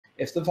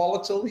if the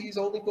volatility is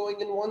only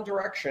going in one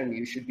direction,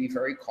 you should be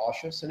very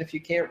cautious. And if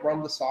you can't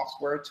run the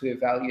software to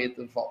evaluate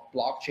the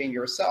blockchain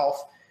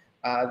yourself,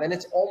 then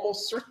it's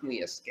almost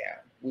certainly a scam.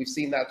 We've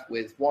seen that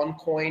with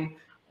OneCoin,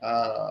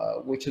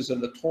 which is a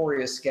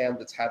notorious scam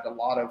that's had a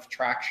lot of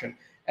traction.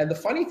 And the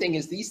funny thing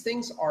is, these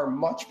things are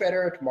much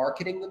better at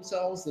marketing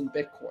themselves than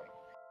Bitcoin.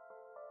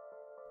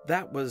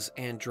 That was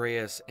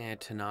Andreas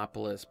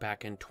Antonopoulos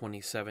back in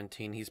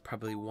 2017. He's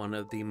probably one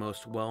of the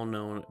most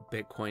well-known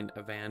Bitcoin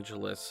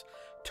evangelists,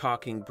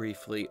 talking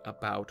briefly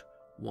about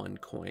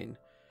OneCoin.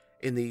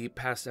 In the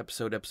past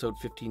episode, episode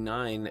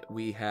 59,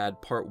 we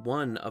had part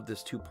 1 of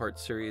this 2-part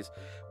series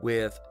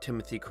with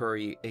Timothy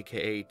Curry,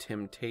 aka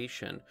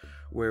Tayshun,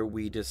 where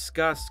we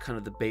discussed kind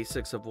of the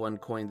basics of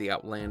OneCoin, the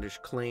outlandish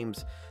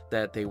claims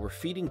that they were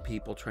feeding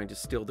people trying to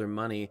steal their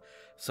money,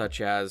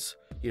 such as,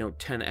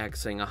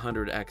 10xing,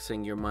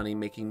 100xing your money,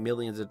 making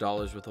millions of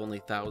dollars with only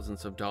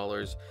thousands of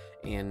dollars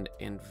in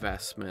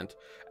investment,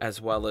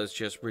 as well as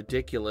just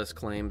ridiculous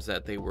claims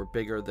that they were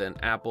bigger than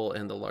Apple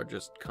and the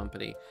largest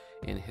company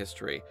in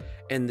history.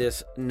 In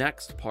this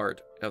next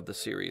part of the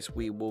series,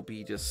 we will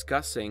be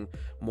discussing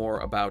more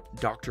about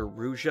Dr.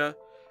 Ruja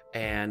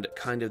and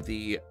kind of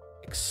the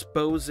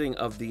exposing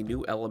of the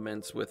new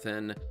elements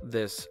within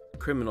this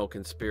criminal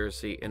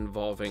conspiracy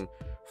involving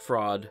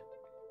fraud,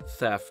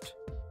 theft,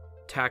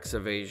 tax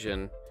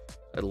evasion,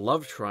 a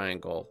love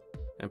triangle,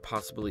 and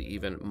possibly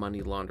even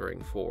money laundering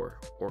for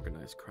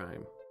organized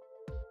crime.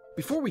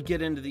 Before we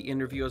get into the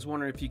interview, I was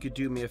wondering if you could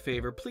do me a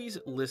favor. Please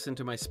listen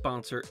to my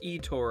sponsor,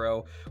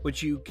 eToro,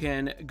 which you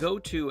can go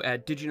to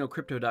at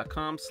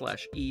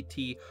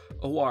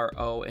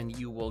digiknowcrypto.com/eToro, and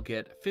you will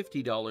get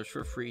 $50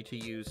 for free to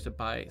use to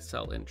buy,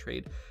 sell, and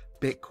trade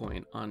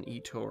Bitcoin on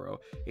eToro,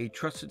 a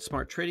trusted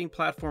smart trading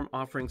platform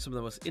offering some of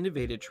the most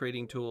innovative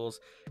trading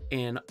tools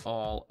in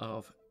all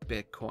of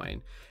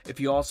Bitcoin. If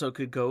you also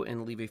could go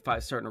and leave a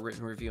 5-star and a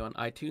written review on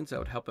iTunes, that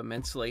would help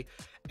immensely.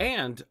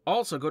 And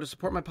also go to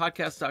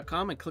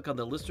supportmypodcast.com and click on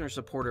the listener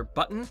supporter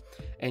button,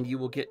 and you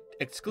will get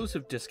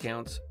exclusive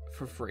discounts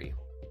for free.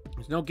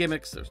 There's no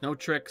gimmicks, there's no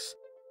tricks.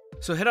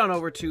 So head on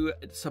over to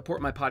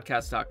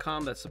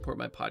supportmypodcast.com. That's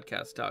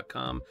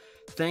supportmypodcast.com.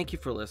 Thank you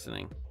for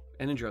listening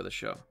and enjoy the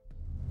show.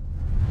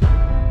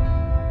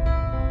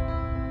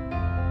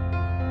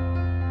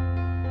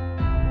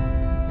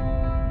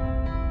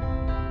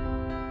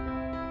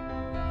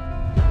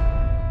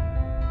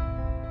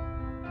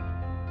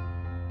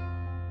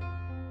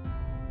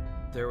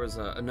 There was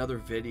another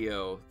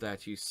video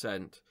that you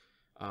sent,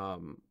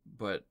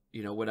 but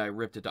when I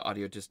ripped it to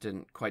audio, it just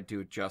didn't quite do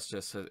it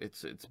justice.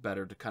 It's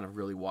better to kind of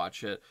really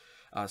watch it.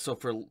 So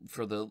for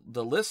the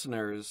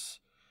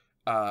listeners,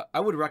 I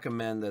would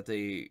recommend that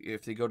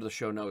if they go to the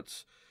show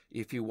notes,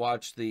 if you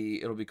watch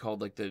it'll be called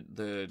like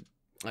the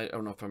I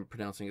don't know if I'm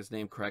pronouncing his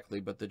name correctly,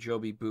 but the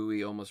Joby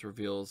Bowie almost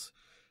reveals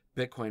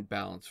Bitcoin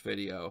balance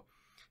video.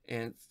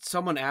 And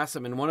someone asked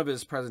him in one of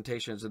his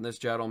presentations, and this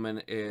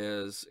gentleman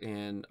is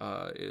in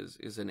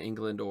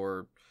England,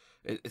 or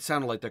it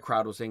sounded like the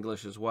crowd was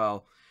English as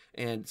well.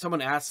 And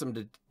someone asked him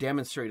to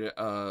demonstrate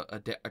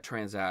a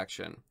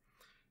transaction,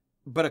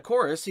 but of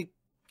course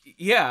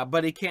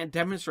but he can't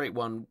demonstrate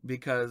one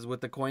because with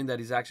the coin that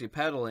he's actually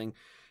peddling.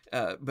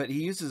 But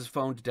he uses his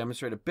phone to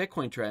demonstrate a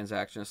Bitcoin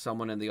transaction as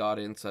someone in the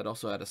audience that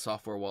also had a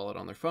software wallet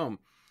on their phone.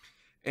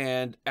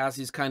 And as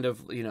he's kind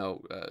of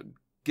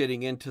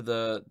getting into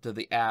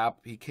the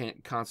app, he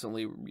can't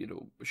constantly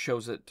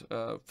shows it,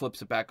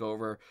 flips it back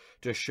over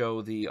to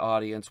show the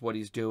audience what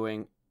he's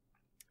doing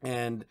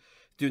and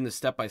doing the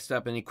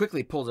step-by-step, and he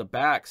quickly pulls it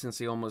back since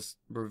he almost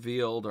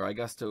revealed, or I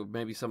guess to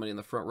maybe somebody in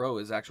the front row,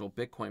 his actual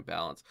Bitcoin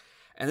balance.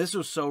 And this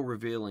was so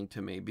revealing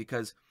to me,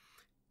 because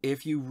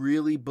if you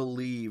really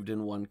believed in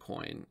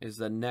OneCoin is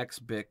the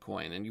next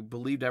Bitcoin, and you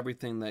believed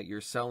everything that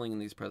you're selling in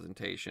these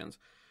presentations,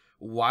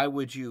 why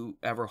would you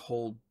ever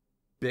hold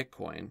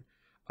Bitcoin?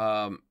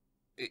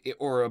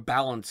 Or a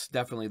balance,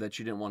 definitely, that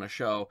you didn't want to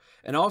show.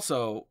 And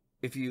also,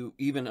 if you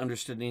even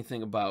understood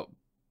anything about,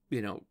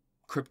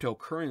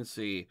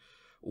 cryptocurrency,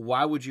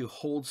 why would you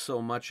hold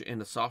so much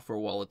in a software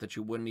wallet that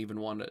you wouldn't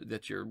even want to,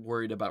 that you're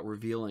worried about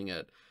revealing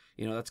it?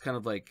 That's kind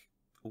of like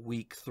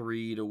week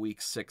 3 to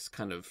week 6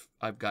 kind of,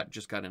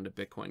 just got into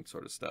Bitcoin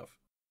sort of stuff.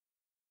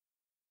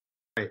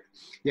 Right.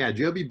 Yeah,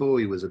 Joby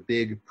Bowie was a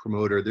big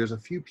promoter. There's a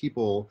few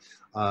people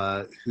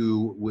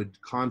who would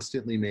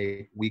constantly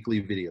make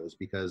weekly videos,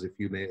 because if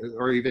you may,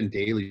 or even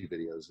daily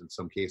videos in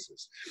some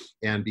cases.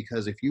 And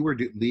because if you were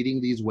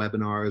leading these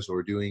webinars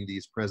or doing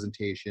these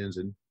presentations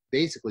and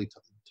basically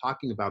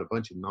talking about a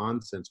bunch of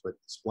nonsense, but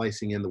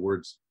splicing in the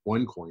words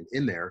OneCoin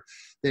in there,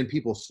 then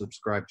people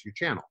subscribe to your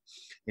channel.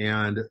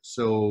 And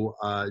so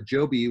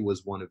Joby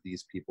was one of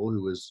these people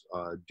who was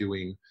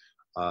doing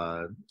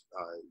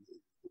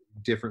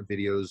different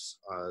videos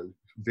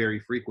very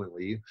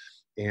frequently.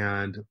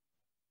 And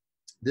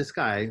this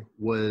guy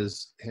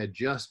had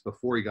just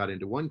before he got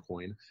into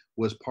OneCoin,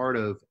 was part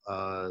of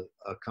a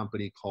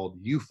company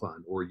called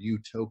UFund, or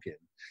UToken.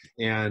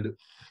 And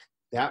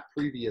that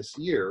previous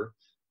year,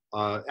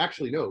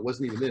 actually, no, it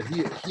wasn't even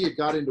then. He had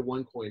got into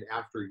OneCoin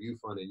after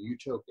UFund and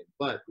UToken,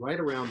 but right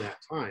around that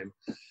time,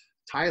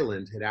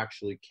 Thailand had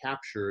actually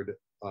captured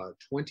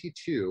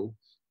 22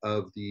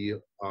 of the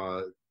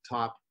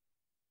top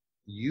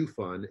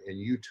UFund and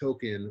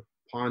UToken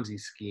Ponzi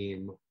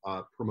scheme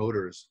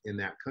promoters in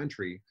that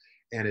country,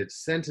 and it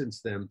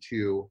sentenced them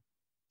to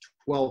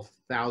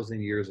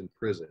 12,000 years in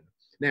prison.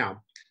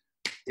 Now,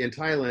 in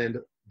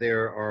Thailand,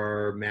 there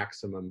are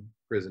maximum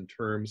prison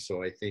terms,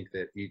 so I think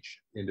that each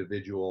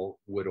individual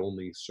would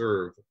only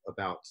serve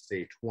about,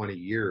 say, 20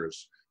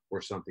 years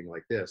or something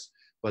like this.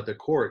 But the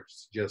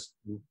courts just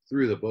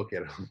threw the book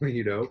at him,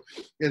 you know?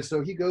 And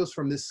so he goes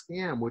from this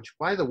scam, which,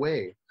 by the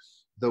way,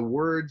 the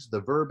words, the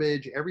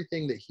verbiage,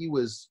 everything that he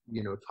was,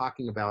 you know,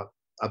 talking about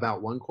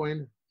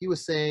OneCoin, he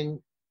was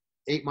saying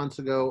 8 months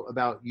ago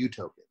about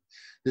UToken.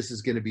 This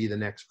is going to be the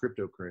next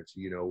cryptocurrency.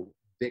 You know,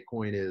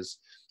 Bitcoin is,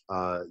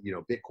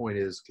 Bitcoin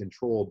is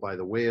controlled by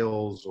the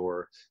whales,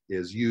 or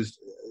is used.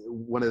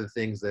 One of the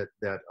things that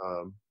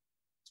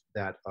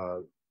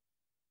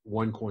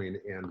OneCoin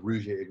and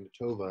Ruja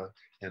Ignatova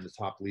and the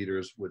top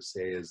leaders would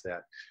say is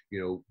that,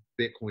 you know,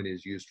 Bitcoin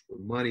is used for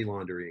money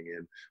laundering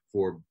and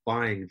for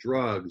buying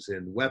drugs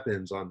and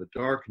weapons on the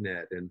dark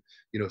net and,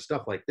 you know,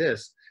 stuff like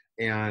this.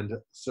 And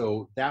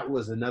so that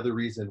was another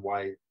reason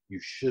why you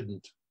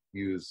shouldn't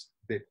use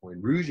Bitcoin.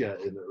 Ruja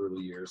in the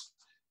early years,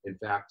 in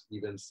fact,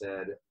 even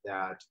said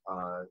that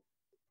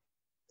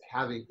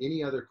having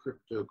any other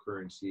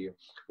cryptocurrency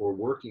or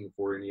working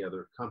for any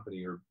other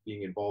company or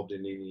being involved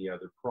in any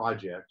other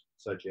project,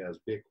 such as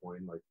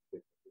Bitcoin, like,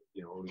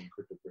 you know, owning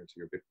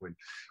cryptocurrency or Bitcoin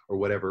or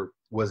whatever,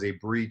 was a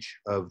breach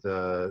of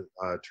the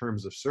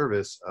terms of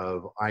service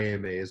of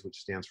IMAs, which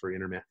stands for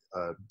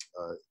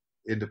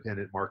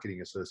Independent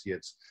Marketing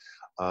Associates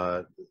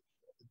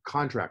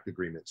contract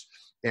agreements,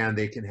 and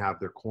they can have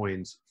their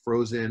coins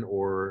frozen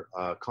or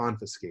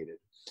confiscated.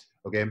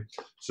 Okay,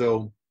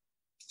 so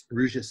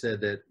Ruja said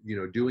that, you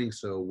know, doing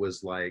so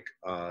was like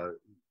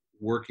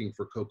working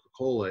for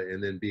Coca-Cola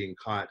and then being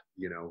caught,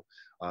 you know,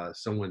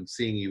 someone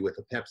seeing you with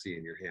a Pepsi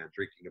in your hand,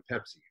 drinking a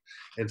Pepsi.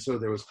 And so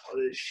there was,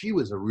 she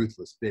was a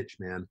ruthless bitch,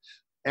 man.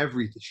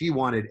 She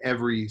wanted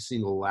every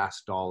single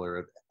last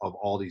dollar of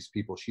all these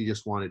people. She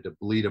just wanted to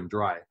bleed them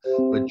dry.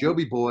 But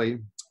Joby Boy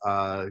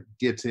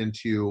gets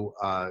into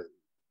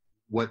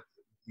what,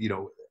 you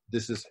know,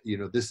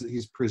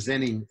 he's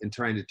presenting and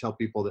trying to tell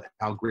people that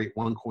how great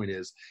OneCoin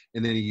is,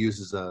 and then he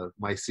uses a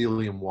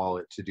mycelium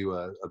wallet to do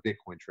a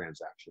Bitcoin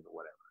transaction or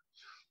whatever.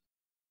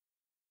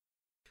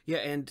 Yeah,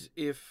 and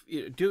if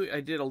you do, I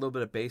did a little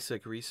bit of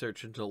basic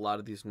research into a lot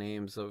of these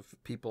names of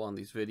people on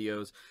these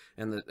videos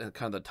and the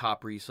kind of the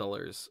top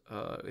resellers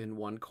in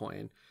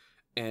OneCoin.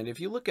 And if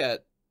you look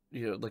at,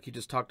 you know, like you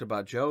just talked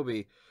about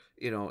Joby,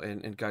 you know,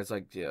 and guys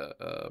like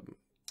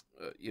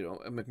you know,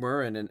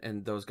 McMurrin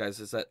and those guys,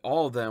 is that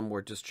all of them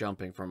were just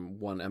jumping from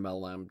one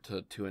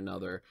MLM to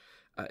another,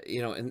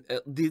 you know, and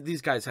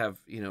these guys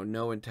have, you know,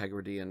 no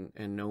integrity and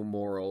no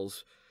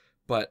morals.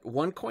 But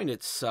OneCoin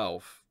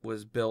itself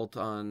was built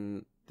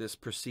on this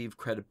perceived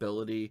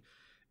credibility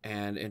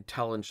and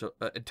intelligence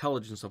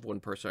of one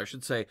person. I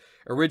should say,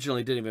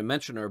 originally didn't even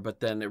mention her,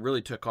 but then it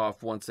really took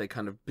off once they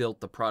kind of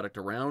built the product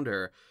around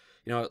her.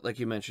 You know, like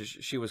you mentioned,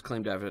 she was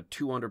claimed to have a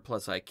 200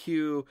 plus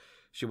IQ.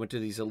 She went to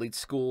these elite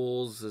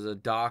schools as a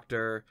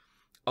doctor.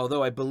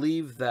 Although I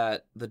believe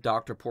that the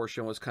doctor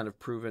portion was kind of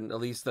proven, at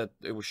least that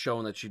it was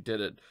shown that she did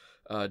it,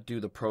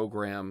 do the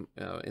program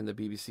in the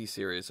BBC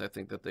series. I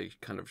think that they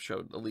kind of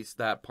showed at least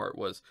that part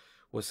was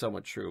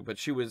somewhat true. But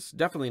she was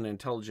definitely an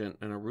intelligent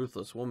and a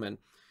ruthless woman.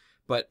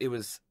 But it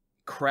was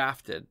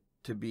crafted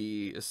to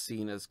be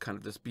seen as kind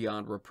of this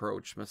beyond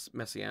reproach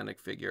messianic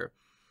figure.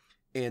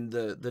 And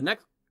the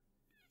next,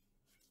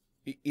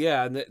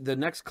 yeah, the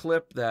next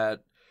clip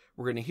that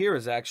we're going to hear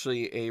is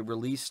actually a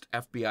released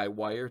FBI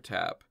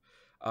wiretap,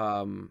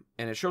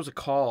 and it shows a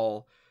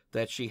call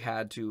that she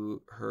had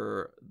to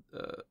her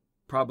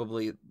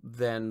probably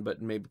then,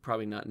 but maybe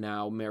probably not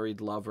now,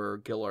 married lover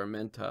Gil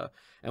Armenta,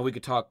 and we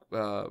could talk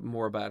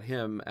more about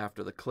him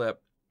after the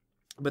clip.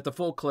 But the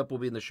full clip will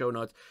be in the show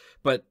notes.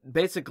 But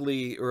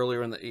basically,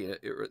 earlier in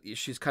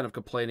she's kind of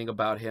complaining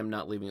about him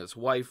not leaving his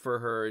wife for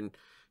her, and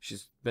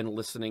she's been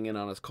listening in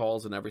on his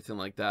calls and everything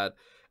like that.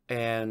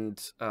 And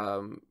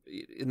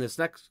in this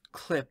next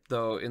clip,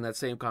 though, in that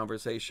same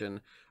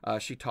conversation,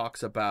 she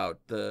talks about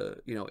the,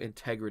 you know,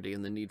 integrity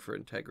and the need for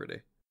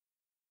integrity.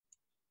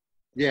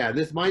 Yeah,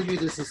 mind you,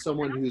 this is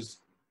someone who's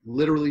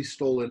literally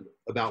stolen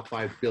about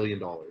 $5 billion.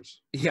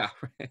 Yeah,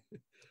 right.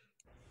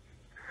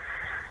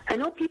 I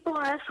know people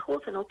are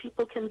assholes. I know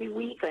people can be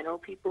weak. I know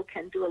people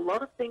can do a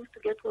lot of things to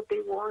get what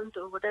they want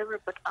or whatever,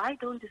 but I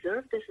don't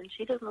deserve this, and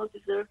she does not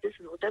deserve this,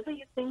 and whatever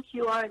you think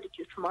you are and that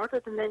you're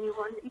smarter than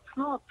anyone, it's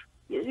not.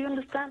 You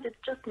understand? It's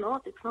just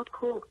not. It's not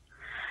cool.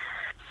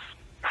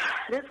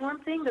 There's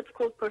one thing that's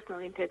called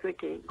personal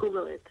integrity.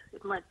 Google it.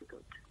 It might be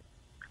good.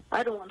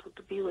 I don't want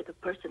to be with a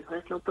person who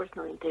has no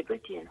personal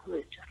integrity and who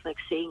is just like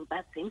saying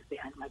bad things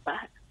behind my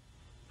back.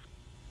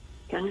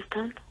 You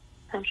understand?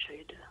 I'm sure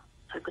you do.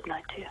 So good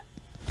night to you.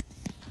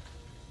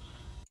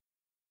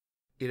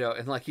 You know,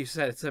 and like you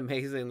said, it's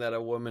amazing that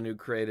a woman who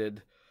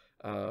created,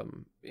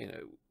 you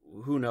know,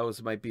 who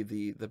knows, might be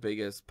the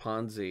biggest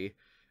Ponzi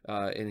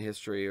in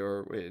history,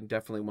 or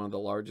definitely one of the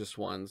largest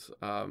ones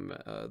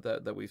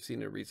that we've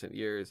seen in recent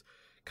years,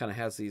 kind of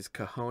has these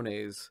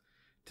cojones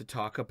to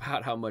talk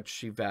about how much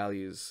she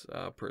values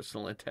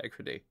personal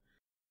integrity.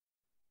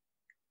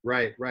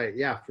 Right, right.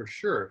 Yeah, for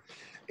sure.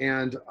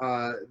 And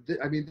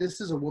I mean,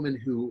 this is a woman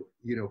who,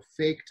 you know,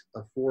 faked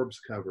a Forbes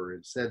cover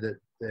and said that,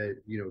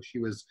 you know, she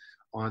was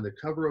on the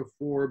cover of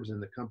Forbes and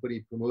the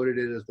company promoted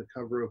it as the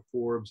cover of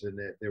Forbes, and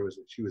that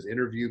she was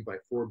interviewed by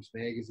Forbes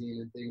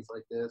magazine and things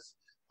like this.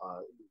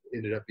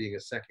 Ended up being a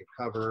second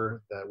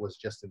cover that was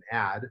just an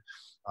ad.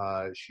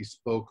 She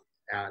spoke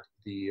at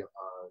the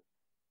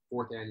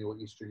fourth annual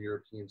Eastern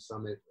European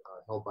Summit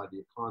held by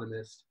The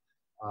Economist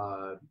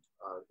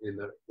in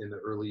the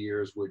early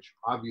years, which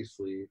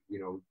obviously, you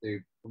know, they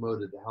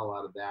promoted the hell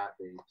out of that.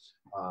 They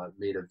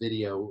made a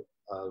video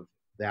of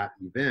that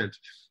event,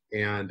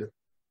 and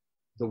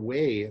the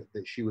way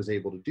that she was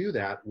able to do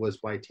that was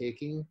by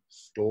taking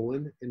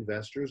stolen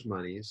investors'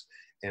 monies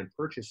and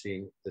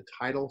purchasing the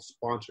title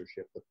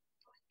sponsorship, the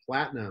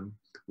platinum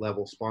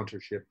level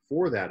sponsorship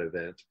for that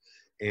event,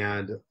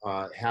 and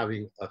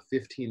having a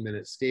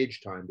 15-minute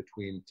stage time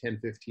between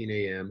 10:15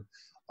 a.m.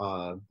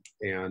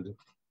 And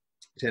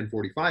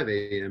 10:45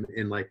 a.m.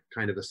 in like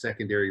kind of a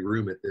secondary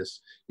room at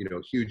this, you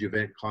know, huge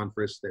event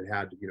conference that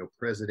had, you know,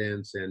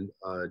 presidents and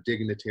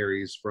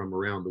dignitaries from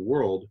around the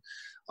world.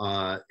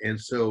 And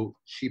so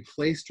she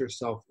placed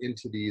herself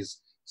into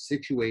these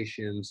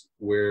situations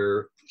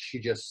where she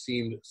just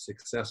seemed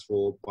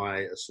successful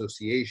by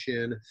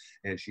association,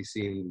 and she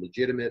seemed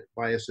legitimate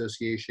by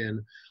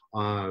association.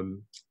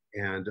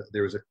 And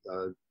there was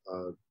a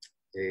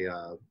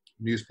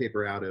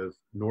newspaper out of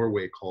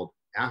Norway called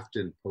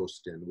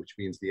Aftenposten, which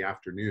means the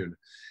afternoon.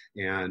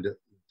 And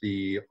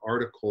the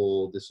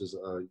article, this is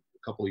a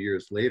couple of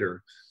years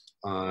later,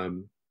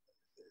 the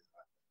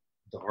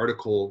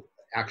article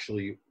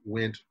actually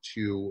went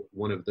to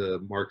one of the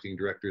marketing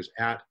directors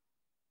at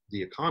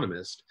The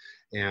Economist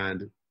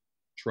and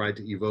tried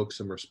to evoke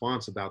some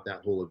response about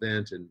that whole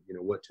event and, you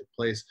know, what took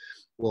place.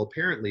 Well,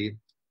 apparently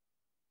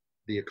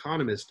The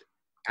Economist,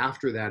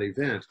 after that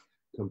event,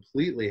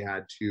 completely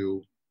had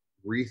to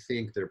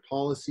rethink their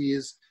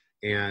policies.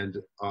 And,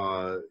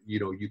 you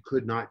know, you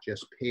could not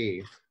just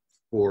pay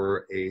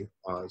for a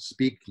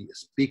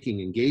speaking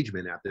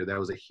engagement out there. That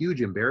was a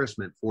huge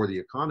embarrassment for The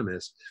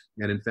Economist.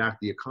 And in fact,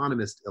 The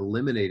Economist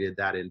eliminated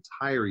that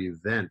entire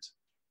event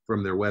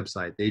from their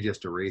website. They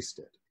just erased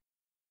it.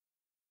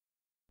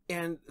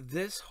 And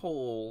this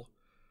whole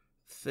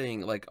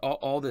thing, like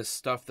all this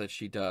stuff that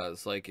she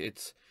does, like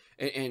it's,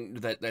 and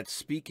that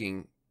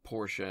speaking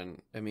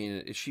portion, I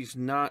mean, she's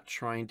not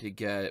trying to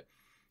get,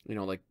 you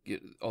know, like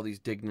all these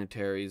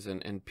dignitaries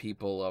and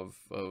people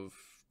of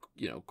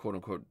you know, quote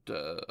unquote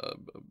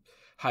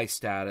high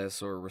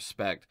status or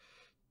respect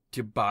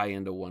to buy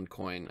into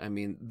OneCoin. I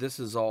mean, this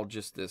is all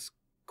just this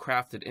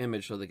crafted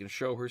image so they can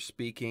show her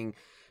speaking,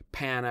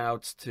 pan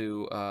outs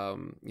to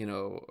you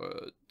know,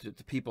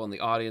 to people in the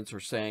audience,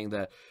 or saying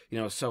that, you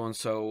know, so and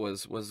so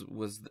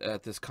was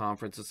at this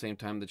conference at the same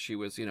time that she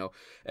was, you know,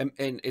 and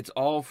it's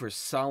all for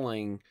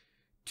selling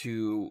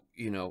to,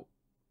 you know,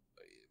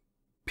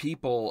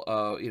 people,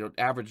 you know,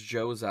 average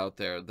Joes out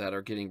there that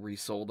are getting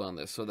resold on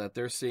this, so that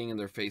they're seeing in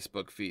their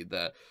Facebook feed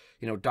that,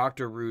 you know,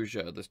 Dr.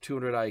 Ruja, this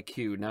 200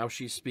 IQ, now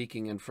she's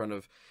speaking in front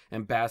of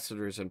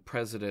ambassadors and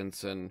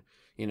presidents and,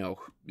 you know,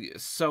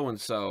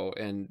 so-and-so.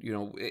 And, you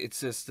know, it's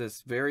just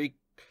this very,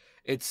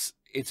 it's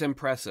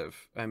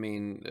impressive. I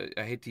mean,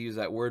 I hate to use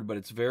that word, but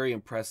it's very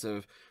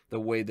impressive the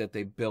way that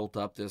they built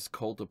up this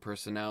cult of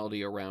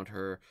personality around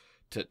her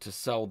to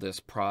sell this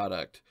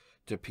product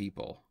to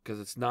people, because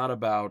it's not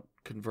about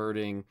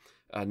converting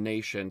a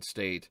nation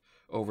state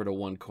over to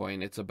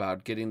OneCoin. It's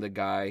about getting the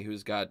guy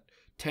who's got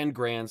 10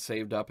 grand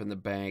saved up in the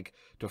bank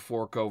to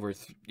fork over,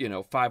 you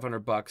know,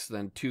 $500,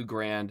 then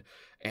 $2,000,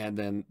 and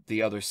then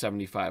the other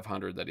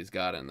 7,500 that he's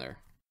got in there.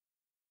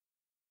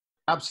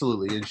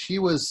 Absolutely. And she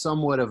was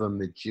somewhat of a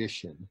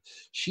magician.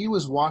 She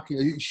was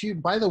walking,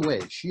 by the way,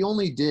 she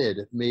only did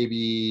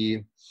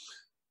maybe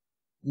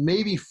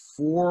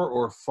 4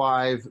 or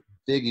 5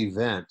 big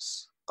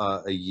events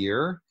a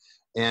year,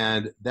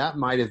 and that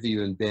might have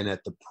even been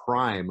at the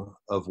prime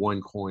of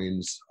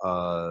OneCoin's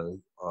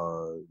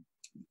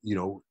you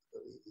know,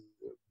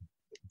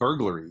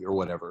 burglary or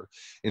whatever.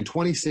 In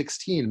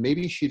 2016,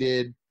 maybe she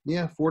did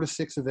 4 to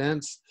 6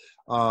 events.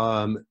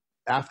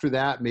 After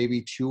that,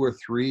 maybe 2 or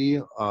 3.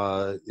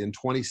 In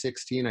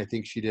 2016, I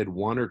think she did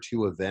 1 or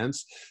 2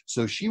 events.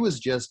 So she was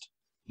just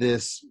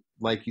this,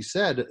 like you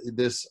said,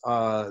 this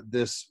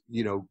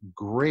you know,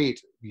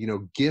 great, you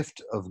know,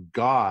 gift of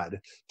God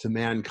to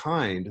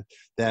mankind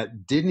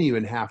that didn't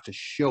even have to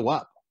show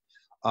up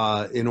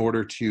in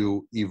order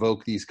to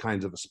evoke these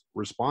kinds of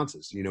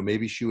responses. You know,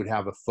 maybe she would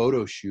have a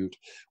photo shoot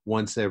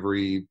once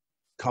every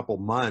couple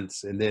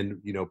months, and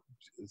then, you know,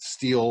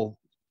 steal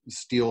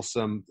steal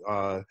some,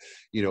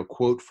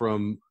 quote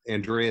from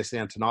Andreas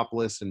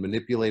Antonopoulos and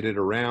manipulate it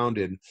around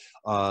and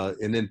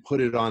then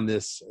put it on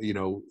this,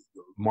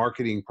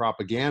 marketing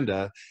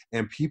propaganda,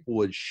 and people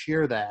would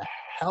share the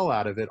hell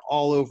out of it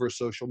all over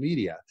social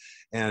media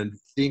and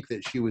think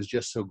that she was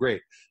just so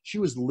great. She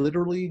was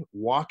literally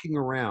walking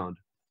around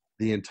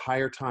the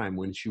entire time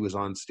when she was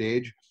on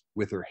stage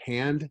with her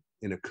hand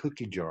in a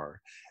cookie jar,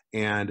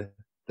 and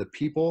the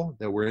people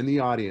that were in the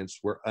audience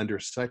were under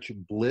such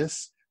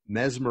bliss,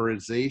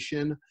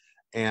 mesmerization,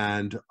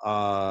 and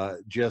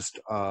just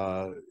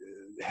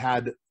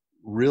had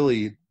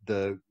really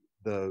the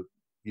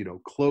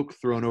cloak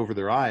thrown over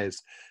their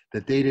eyes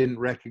that they didn't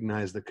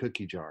recognize the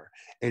cookie jar,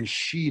 and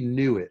she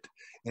knew it.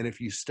 And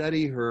if you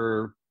study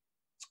her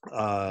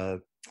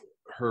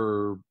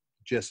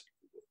just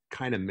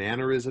kind of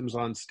mannerisms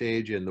on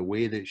stage and the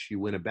way that she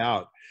went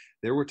about,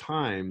 there were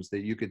times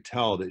that you could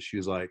tell that she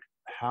was like,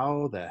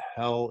 how the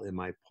hell am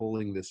I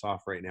pulling this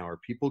off right now? Are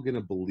people going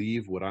to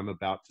believe what I'm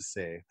about to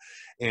say?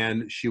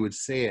 And she would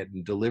say it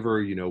and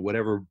deliver,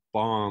 whatever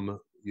bomb,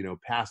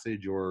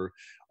 passage or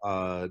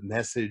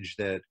message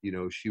that,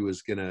 she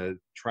was going to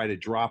try to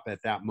drop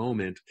at that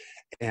moment.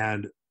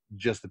 And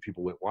just the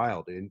people went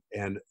wild.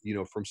 And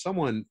from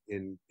someone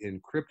in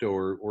crypto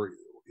or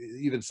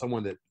even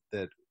someone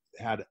that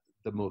had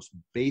the most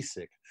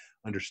basic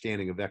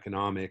understanding of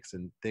economics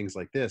and things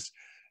like this,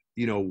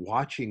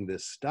 watching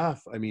this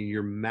stuff, I mean,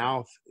 your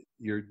mouth,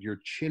 your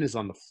chin is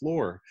on the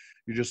floor.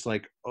 You're just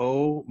like,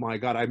 oh my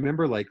God. I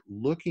remember like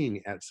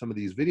looking at some of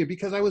these videos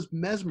because I was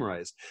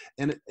mesmerized.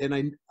 And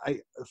I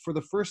for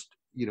the first,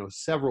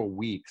 several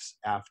weeks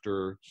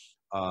after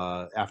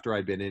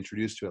I'd been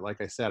introduced to it,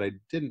 like I said, I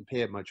didn't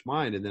pay it much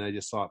mind. And then I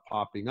just saw it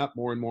popping up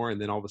more and more. And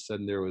then all of a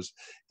sudden there was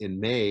in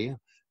May,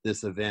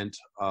 this event,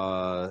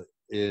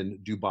 in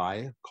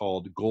Dubai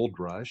called Gold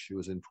Rush. It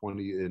was in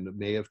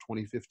May of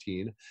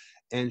 2015.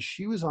 And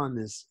she was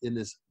in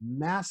this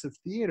massive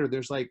theater.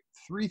 There's like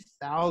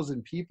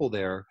 3,000 people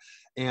there.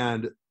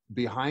 And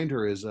behind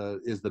her is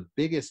the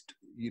biggest,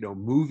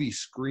 movie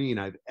screen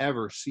I've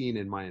ever seen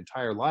in my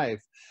entire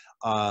life.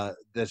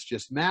 That's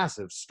just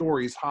massive,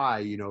 stories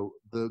high.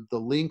 The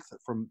length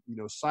from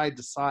side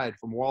to side,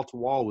 from wall to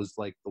wall, was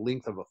like the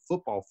length of a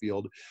football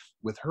field,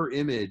 with her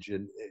image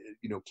and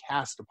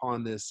cast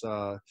upon this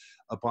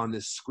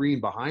screen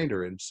behind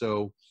her. And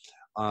so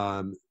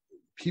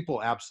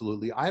people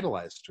absolutely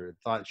idolized her,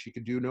 thought she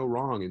could do no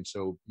wrong. And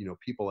so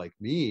people like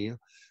me,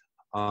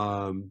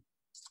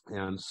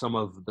 and some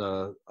of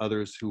the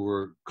others who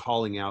were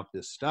calling out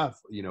this stuff,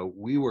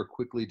 we were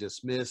quickly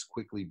dismissed,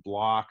 quickly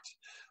blocked.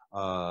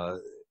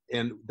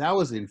 And that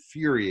was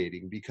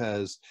infuriating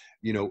because,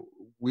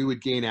 we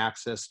would gain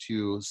access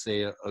to,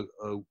 say,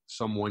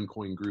 some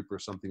OneCoin group or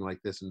something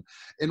like this.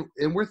 And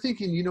we're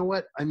thinking, you know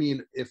what? I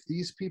mean, if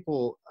these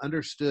people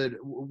understood,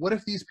 what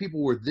if these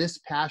people were this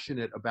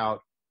passionate about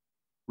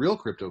real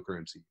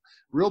cryptocurrency,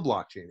 real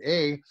blockchain?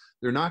 A,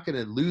 they're not going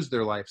to lose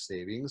their life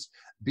savings.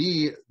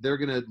 B, they're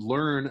going to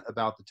learn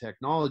about the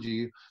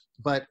technology.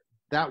 But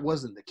that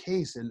wasn't the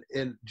case.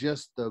 And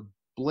just the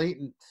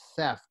blatant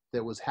theft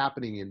that was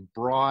happening in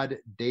broad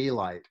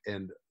daylight,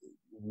 and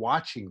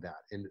watching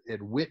that and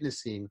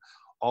witnessing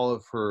all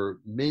of her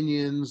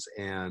minions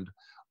and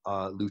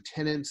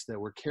lieutenants that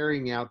were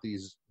carrying out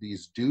these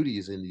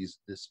duties in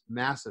this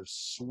massive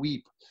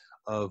sweep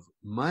of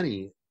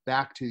money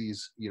back to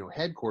these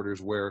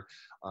headquarters, where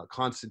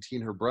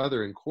Constantine, her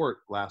brother, in court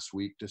last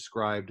week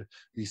described,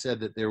 he said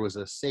that there was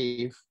a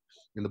safe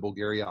in the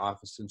Bulgaria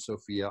office in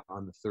Sofia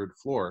on the 3rd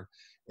floor,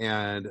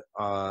 and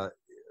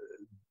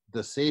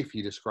the safe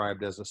he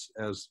described as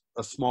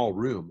a small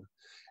room.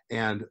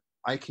 And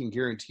I can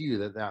guarantee you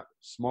that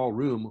small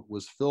room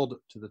was filled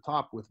to the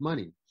top with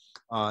money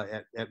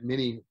at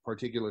many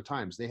particular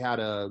times. They had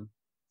a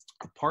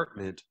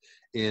apartment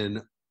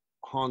in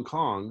Hong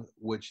Kong,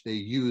 which they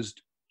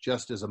used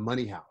just as a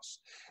money house.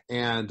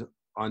 And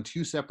on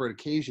 2 separate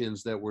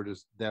occasions that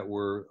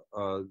were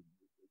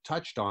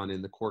touched on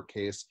in the court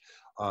case,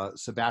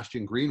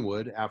 Sebastian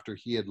Greenwood, after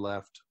he had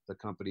left the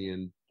company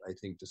in, I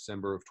think,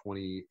 December of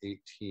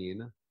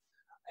 2018,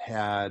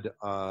 in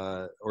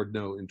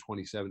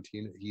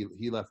 2017,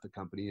 he left the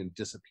company and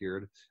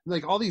disappeared. And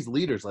like all these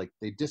leaders, like,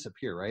 they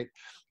disappear, right?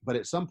 But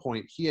at some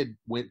point he had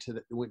went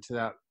to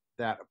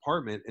that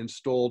apartment and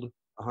stole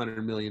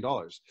 $100 million.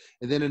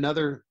 And then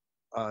another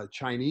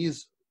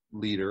Chinese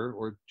leader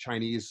or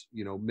Chinese,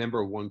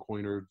 member of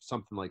OneCoin or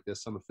something like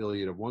this, some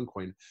affiliate of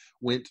OneCoin,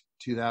 went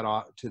to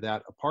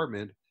that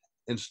apartment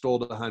and stole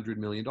 $100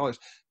 million.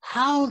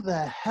 How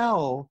the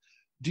hell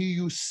do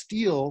you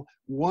steal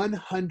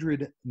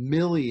 $100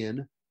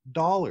 million?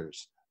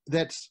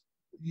 That's,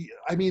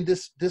 I mean,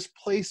 this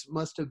place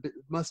must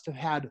have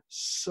had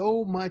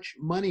so much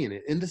money in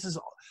it. And this is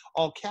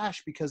all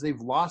cash, because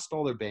they've lost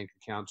all their bank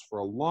accounts for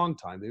a long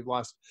time. They've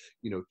lost,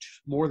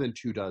 more than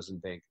 24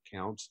 bank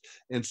accounts.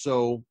 And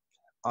so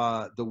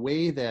the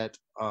way that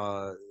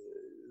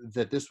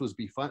this was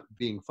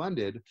being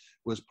funded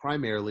was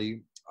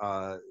primarily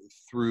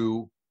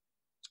through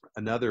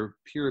another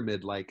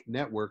pyramid-like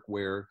network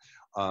where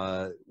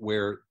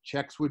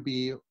checks would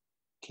be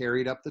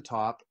carried up the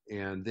top,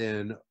 and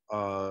then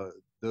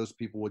those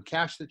people would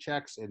cash the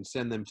checks and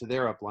send them to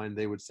their upline.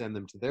 They would send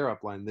them to their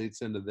upline. They'd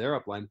send to their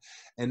upline.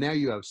 And now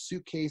you have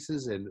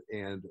suitcases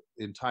and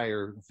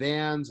entire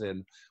vans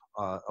and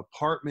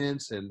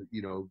apartments and,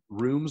 you know,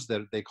 rooms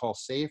that they call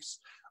safes,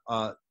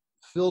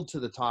 filled to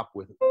the top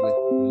with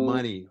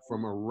money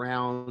from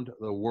around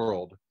the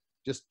world.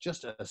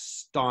 Just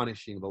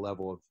astonishing the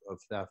level of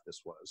theft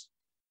this was.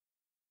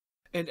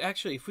 And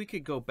actually, if we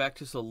could go back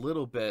just a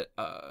little bit,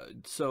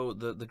 so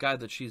the guy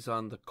that she's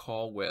on the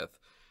call with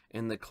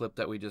in the clip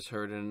that we just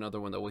heard, and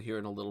another one that we'll hear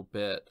in a little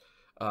bit,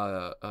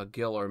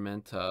 Gil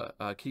Armenta,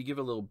 can you give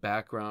a little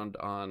background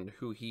on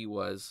who he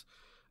was?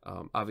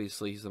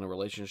 Obviously, he's in a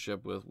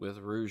relationship with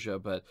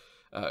Ruja, but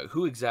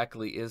who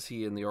exactly is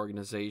he in the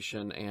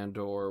organization, and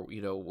or,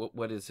 you know,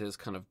 what is his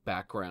kind of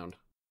background?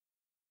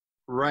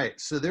 Right.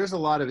 So there's a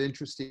lot of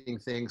interesting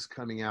things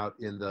coming out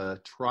in the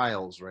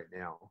trials right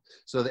now.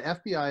 So the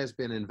FBI has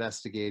been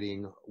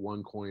investigating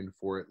OneCoin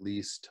for at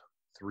least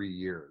 3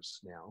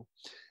 years now.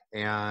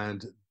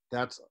 And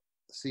that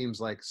seems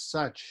like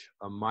such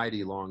a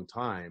mighty long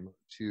time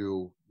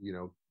to, you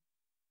know,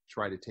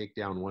 try to take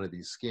down one of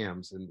these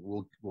scams. And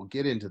we'll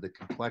get into the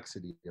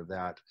complexity of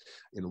that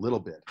in a little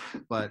bit.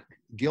 But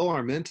Gil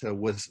Armenta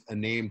was a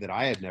name that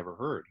I had never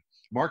heard.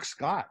 Mark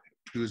Scott,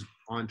 who's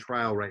on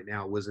trial right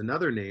now, was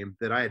another name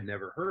that I had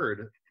never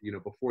heard, you know,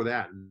 before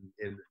that.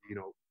 And you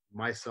know,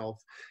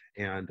 myself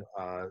and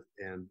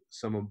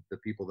some of the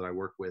people that I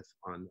work with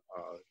on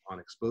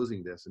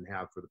exposing this and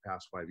have for the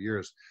past 5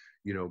 years,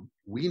 you know,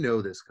 we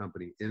know this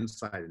company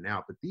inside and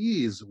out, but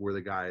these were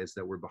the guys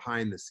that were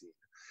behind the scene.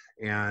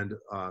 And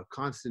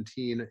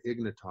Konstantin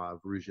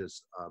Ignatov,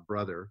 Ruja's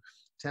brother,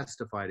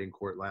 testified in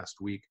court last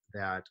week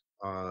that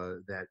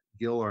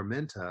Gil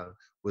Armenta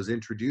was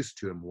introduced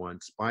to him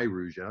once by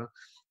Ruja,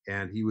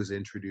 and he was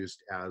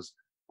introduced as,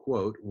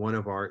 quote, one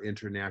of our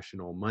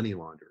international money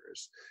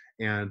launderers.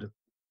 And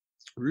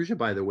Ruja,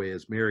 by the way,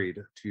 is married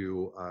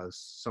to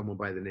someone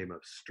by the name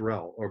of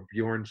Strel, or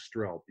Bjorn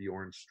Strel.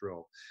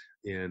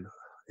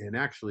 And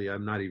actually,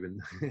 I'm not even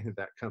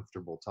that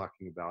comfortable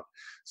talking about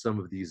some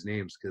of these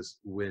names, because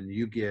when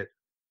you get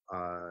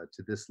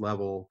to this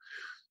level,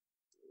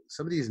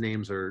 some of these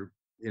names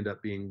end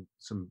up being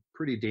some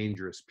pretty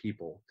dangerous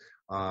people.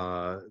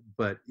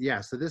 But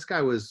yeah, so this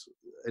guy was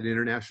an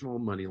international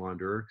money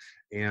launderer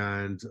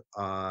and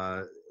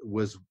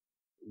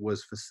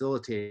was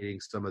facilitating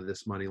some of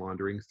this money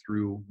laundering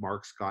through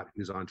Mark Scott,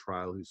 who's on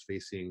trial, who's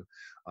facing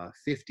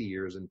 50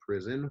 years in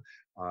prison.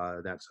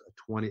 That's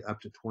up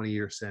to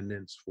 20-year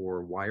sentence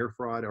for wire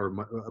fraud, or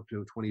up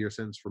to a 20-year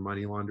sentence for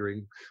money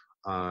laundering,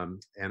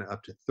 and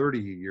up to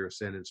 30-year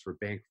sentence for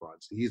bank fraud.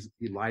 So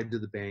he lied to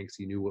the banks.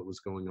 He knew what was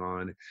going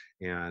on,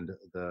 and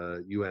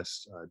the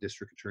U.S.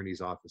 District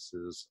Attorney's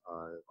offices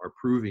are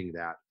proving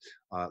that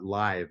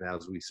live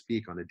as we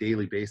speak on a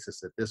daily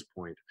basis at this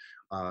point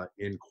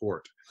in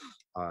court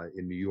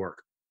in New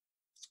York.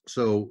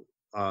 So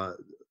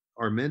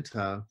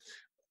Armenta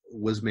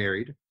was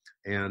married,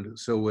 and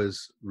so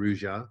was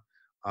Ruja,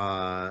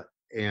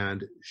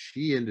 and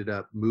she ended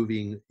up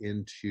moving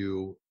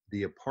into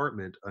the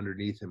apartment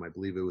underneath him. I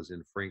believe it was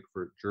in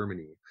Frankfurt,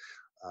 Germany,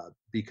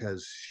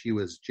 because she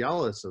was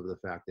jealous of the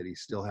fact that he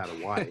still had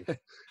a wife.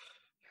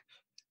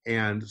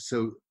 And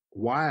so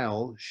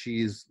while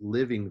she's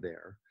living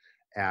there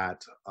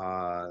at,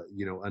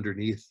 you know,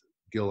 underneath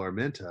Gil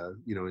Armenta,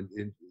 you know,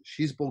 and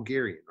she's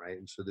Bulgarian, right?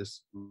 And so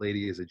this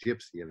lady is a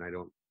gypsy, and I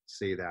don't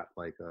say that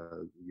like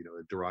a, you know,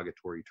 a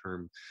derogatory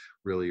term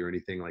really or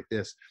anything like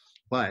this,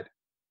 but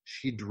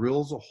she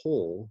drills a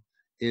hole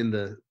in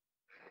the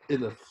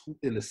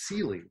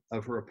ceiling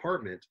of her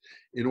apartment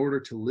in order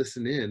to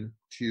listen in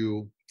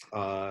to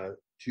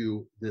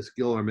this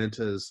Gil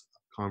Armenta's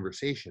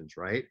conversations,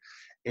 right?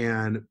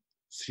 And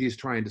she's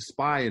trying to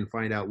spy and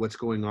find out what's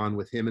going on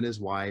with him and his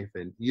wife,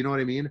 and you know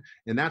what I mean?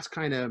 And that's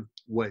kind of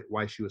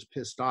why she was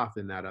pissed off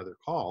in that other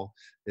call,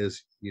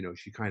 is, you know,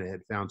 she kind of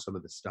had found some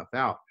of this stuff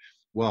out.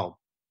 Well,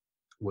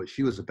 what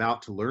she was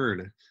about to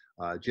learn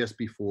just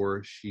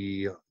before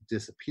she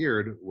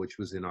disappeared, which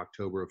was in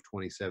October of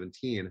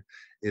 2017,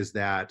 is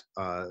that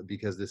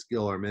because this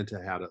Gil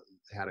Armenta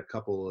had a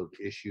couple of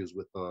issues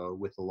with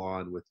the law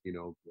and with, you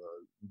know,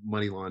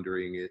 money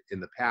laundering in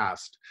the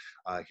past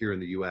here in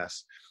the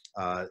U.S.,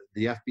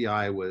 the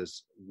FBI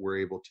were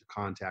able to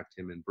contact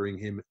him and bring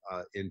him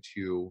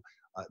into.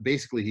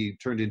 Basically, he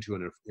turned into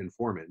an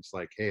informant. It's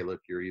like, hey, look,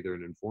 you're either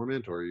an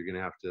informant or you're going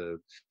to have to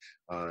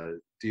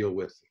deal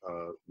with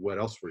what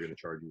else we're going to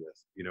charge you with.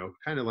 You know,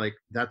 kind of like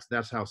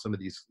that's how some of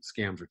these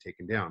scams are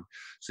taken down.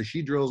 So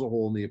she drills a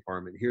hole in the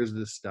apartment. Here's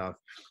this stuff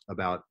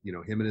about, you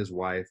know, him and his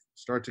wife.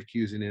 Starts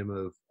accusing him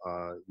of,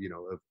 you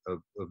know,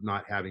 of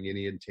not having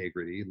any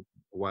integrity,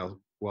 while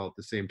at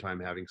the same time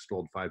having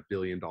stolen $5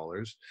 billion,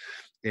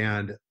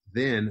 and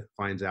then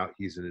finds out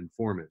he's an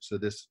informant. So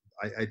this,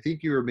 I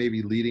think you were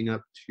maybe leading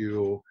up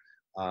to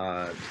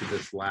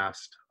this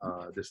last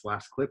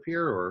clip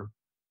here, or?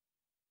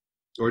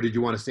 Or did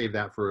you want to save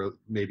that for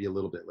maybe a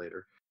little bit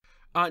later?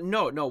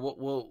 No,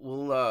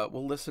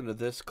 we'll listen to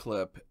this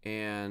clip,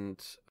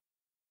 and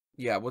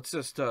yeah, let's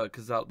just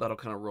because that'll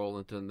kind of roll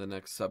into the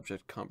next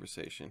subject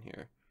conversation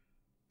here.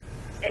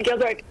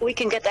 Gilbert, we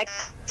can get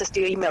access to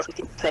your emails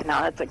within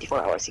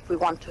 24 hours if we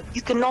want to.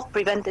 You cannot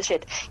prevent this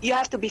shit. You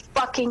have to be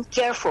fucking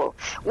careful.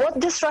 What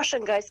these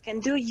Russian guys can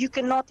do, you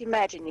cannot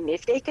imagine. And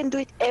if they can do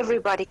it,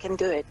 everybody can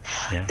do it.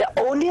 Yeah. The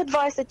only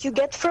advice that you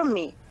get from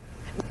me,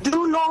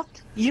 do not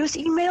use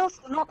emails,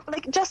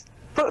 just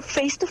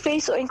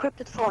face-to-face or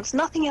encrypted phones.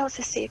 Nothing else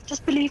is safe.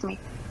 Just believe me.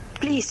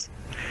 Please.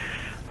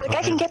 Okay.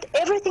 I can get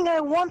everything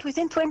I want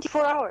within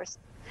 24 hours.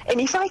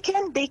 And if I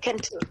can, they can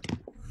too.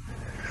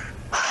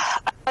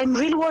 I'm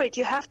really worried.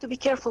 You have to be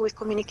careful with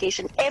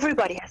communication.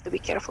 Everybody has to be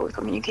careful with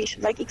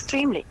communication,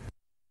 extremely.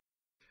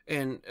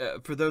 And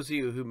for those of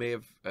you who may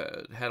have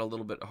had a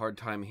little bit hard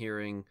time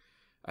hearing,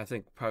 I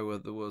think probably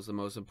what was the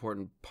most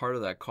important part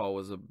of that call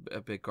was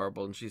a bit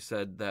garbled. And she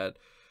said that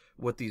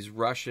what these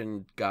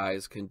Russian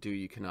guys can do,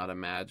 you cannot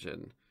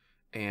imagine.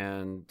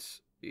 And,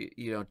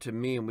 to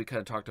me, and we kind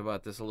of talked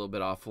about this a little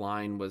bit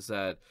offline, was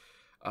that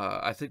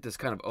I think this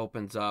kind of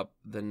opens up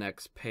the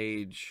next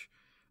page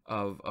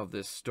of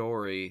this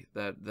story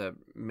that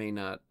may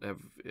not have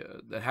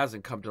that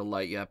hasn't come to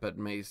light yet, but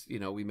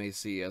we may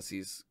see as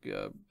these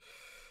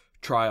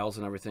trials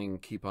and everything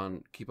keep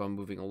on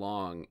moving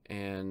along.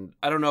 And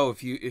I don't know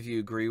if you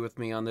agree with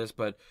me on this,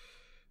 but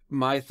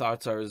my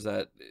thoughts is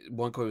that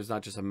OneCoin was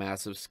not just a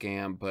massive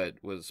scam, but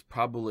was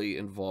probably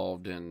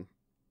involved in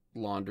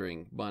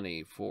laundering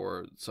money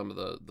for some of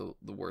the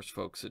worst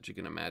folks that you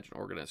can imagine,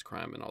 organized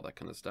crime and all that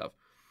kind of stuff.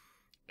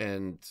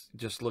 And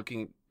just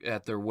looking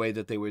at their way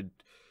that they would,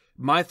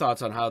 my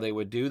thoughts on how they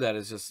would do that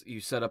is just you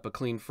set up a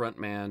clean front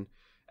man,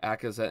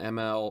 act as an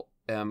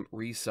MLM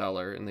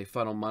reseller, and they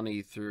funnel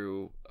money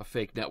through a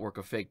fake network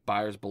of fake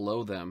buyers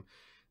below them.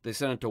 They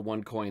send it to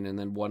OneCoin, and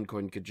then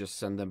OneCoin could just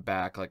send them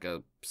back like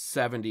a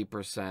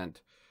 70%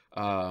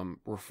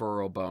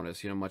 referral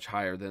bonus, much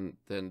higher than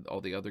all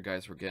the other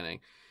guys were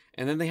getting.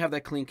 And then they have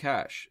that clean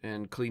cash,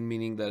 and clean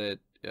meaning that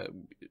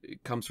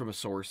it comes from a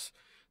source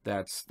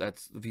that's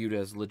viewed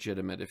as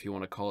legitimate, if you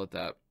want to call it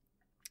that.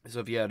 So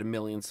if you had $1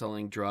 million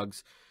selling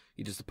drugs,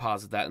 you just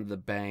deposit that into the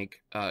bank.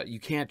 You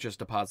can't just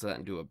deposit that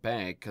into a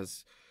bank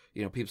because,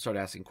 people start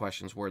asking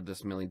questions, where'd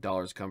this $1 million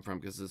come from?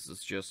 Because this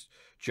is just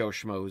Joe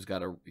Schmo who's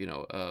got a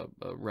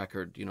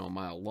record, a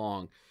mile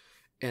long.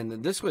 And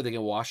then this way they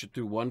can wash it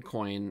through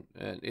OneCoin.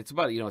 It's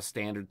about, a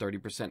standard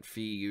 30%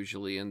 fee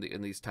usually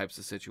in these types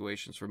of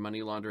situations for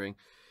money laundering.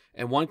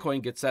 And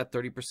OneCoin gets that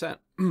 30%.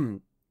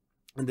 And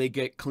they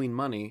get clean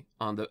money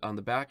on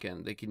the back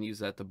end. They can use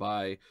that to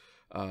buy,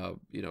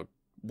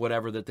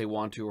 whatever that they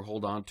want to or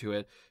hold on to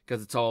it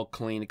because it's all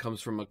clean. It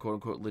comes from a quote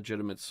unquote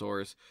legitimate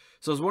source.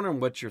 So I was wondering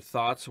what your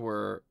thoughts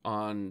were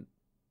on,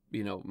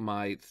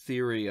 my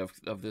theory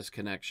of this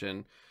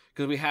connection,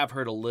 because we have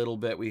heard a little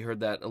bit. We heard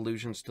that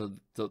allusions to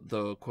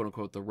the quote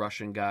unquote the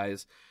Russian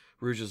guys,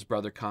 Ruja's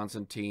brother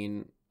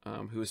Konstantin,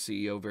 who was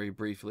CEO very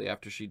briefly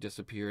after she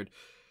disappeared.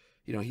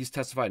 He's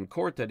testified in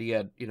court that he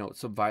had,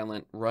 some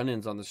violent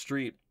run-ins on the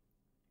street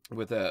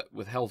with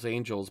Hell's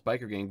Angels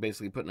biker gang,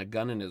 basically putting a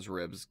gun in his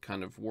ribs,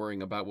 kind of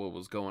worrying about what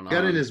was going on.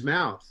 Gun in his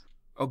mouth.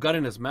 Oh, gun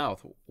in his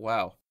mouth.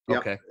 Wow. Yep.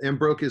 Okay. And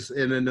broke his.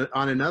 And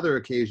on another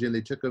occasion,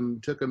 they took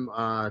him,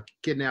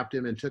 kidnapped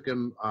him, and took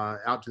him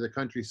out to the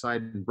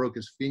countryside and broke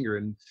his finger,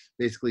 and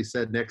basically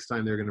said next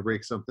time they're going to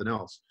break something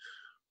else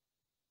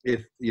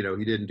if he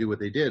didn't do what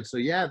they did. So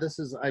yeah, this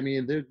is. I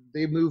mean,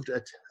 they moved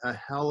a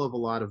hell of a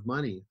lot of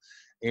money.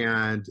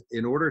 And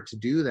in order to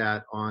do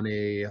that on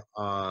a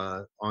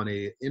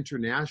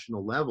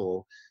international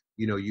level,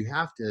 you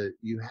have to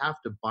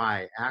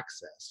buy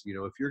access.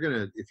 If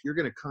you're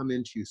gonna come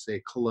into,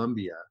 say,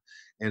 Colombia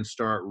and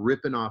start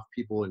ripping off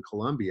people in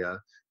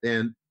Colombia,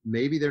 then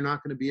maybe they're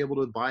not going to be able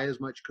to buy as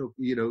much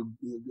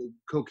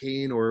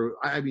cocaine, or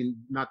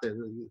not that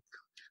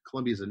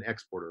Colombia is an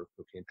exporter of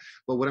cocaine,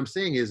 but what I'm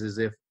saying is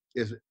if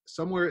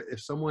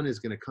someone is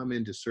going to come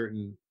into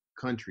certain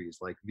countries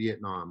like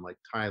Vietnam, like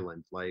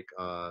Thailand, like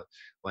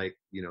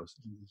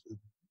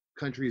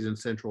countries in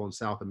Central and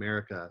South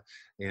America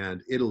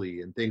and Italy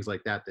and things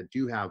like that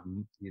do have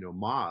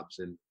mobs,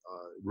 and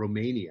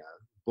Romania,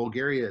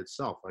 Bulgaria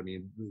itself.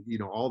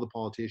 All the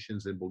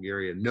politicians in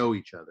Bulgaria know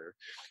each other,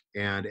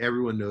 and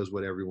everyone knows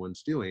what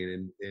everyone's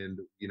doing, and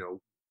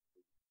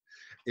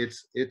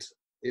it's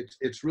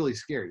really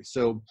scary.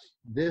 So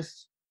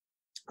this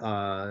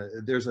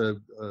there's a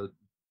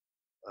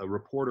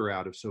reporter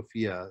out of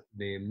Sofia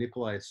named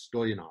Nikolai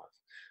Stoyanov,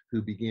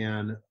 who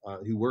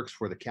works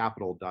for the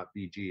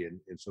capital.bg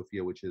in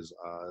Sofia, which is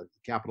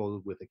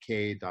capital with a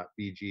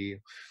K.bg,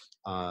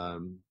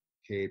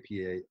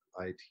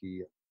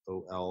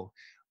 K-A-P-A-I-T-O-L,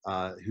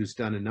 who's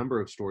done a number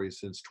of stories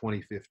since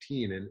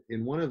 2015. And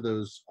in one of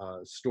those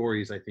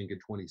stories, I think in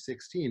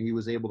 2016, he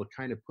was able to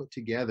kind of put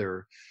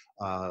together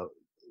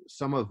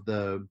some of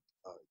the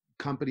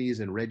companies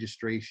and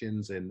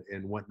registrations and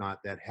whatnot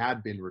that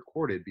had been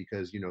recorded,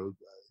 because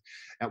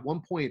at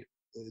one point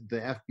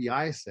the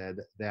FBI said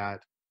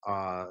that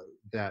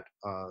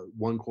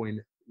OneCoin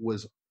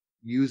was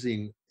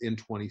using in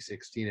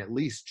 2016 at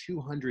least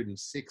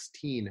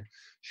 216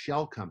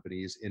 shell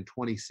companies in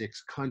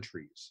 26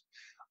 countries.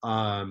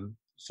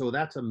 So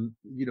that's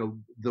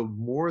the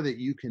more that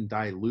you can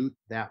dilute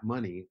that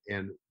money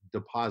and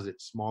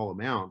deposit small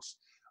amounts,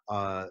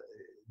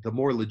 the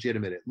more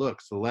legitimate it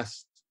looks, the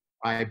less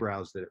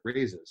eyebrows that it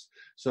raises.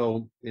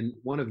 So in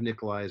one of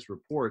Nikolai's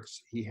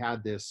reports, he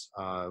had this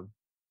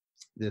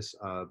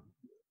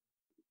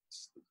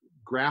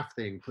graph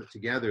thing put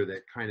together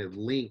that kind of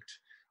linked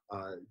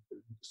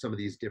some of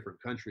these different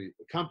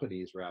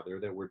companies rather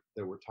that were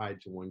tied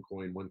to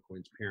OneCoin,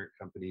 OneCoin's parent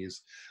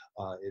companies,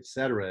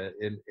 etc.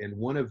 And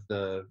one of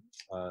the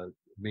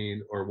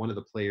one of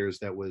the players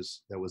that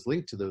was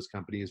linked to those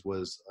companies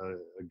was a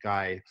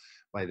guy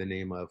by the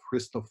name of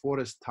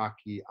Christoforos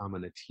Taki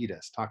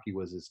Amanatides. Taki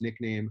was his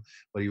nickname,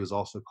 but he was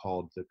also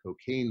called the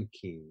Cocaine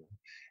King.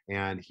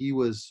 And he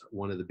was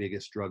one of the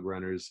biggest drug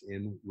runners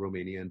in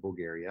Romania and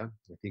Bulgaria.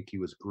 I think he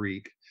was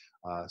Greek.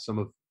 Some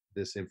of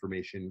this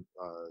information,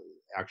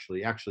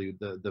 actually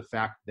the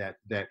fact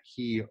that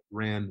he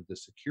ran the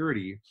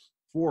security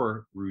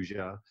for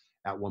Ruja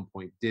at one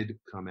point did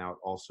come out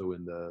also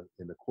in the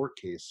court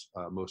case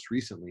most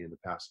recently in the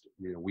past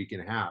week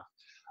and a half.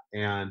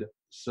 And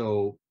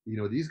so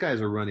these guys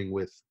are running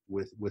with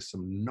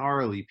some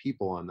gnarly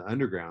people on the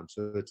underground.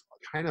 So it's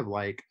kind of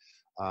like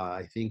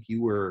I think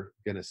you were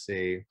going to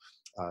say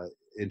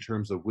in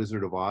terms of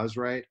Wizard of Oz,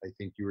 right? I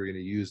think you were going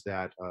to use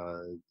that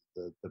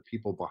the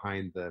people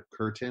behind the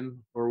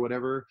curtain or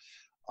whatever.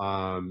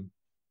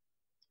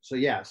 So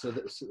yeah, so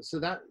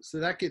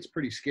that gets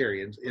pretty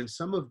scary. And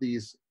some of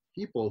these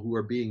people who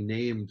are being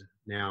named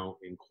now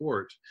in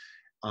court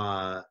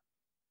are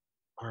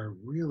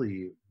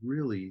really,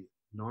 really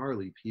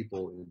gnarly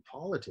people in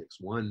politics.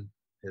 One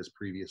has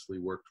previously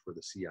worked for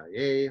the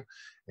CIA,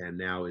 and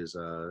now is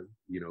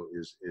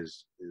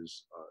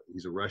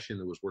he's a Russian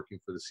that was working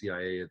for the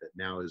CIA that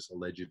now is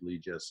allegedly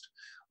just.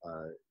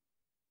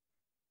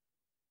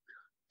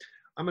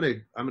 I'm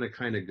gonna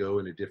kind of go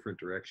in a different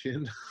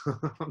direction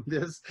on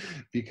this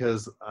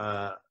because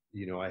I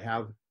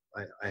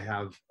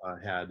have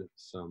had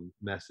some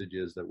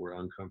messages that were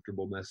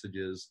uncomfortable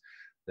messages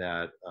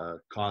that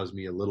caused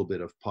me a little bit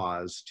of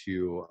pause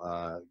to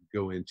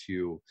go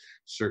into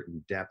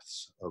certain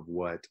depths of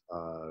what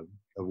of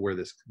where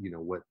this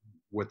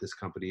what this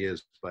company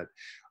is. But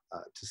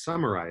to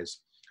summarize,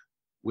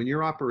 when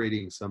you're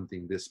operating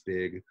something this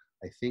big,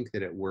 I think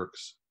that it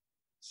works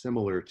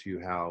similar to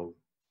how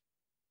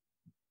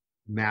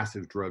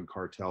massive drug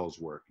cartels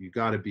work. You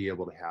got to be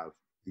able to have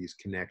these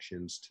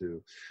connections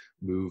to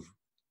move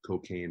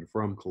cocaine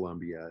from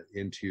Colombia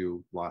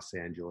into Los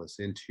Angeles,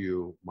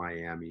 into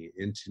Miami,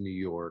 into New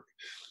York,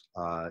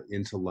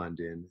 into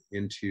London,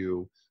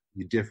 into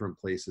different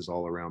places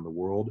all around the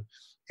world.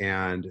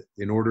 And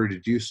in order to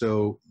do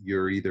so,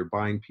 you're either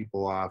buying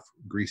people off,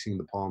 greasing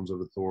the palms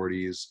of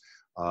authorities.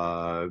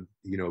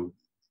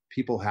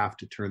 People have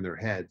to turn their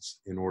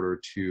heads in order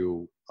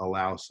to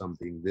allow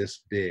something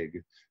this big,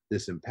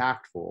 this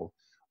impactful,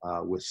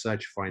 with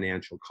such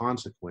financial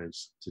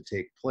consequence to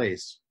take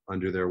place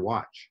under their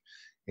watch.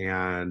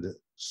 And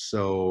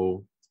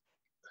so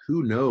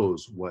who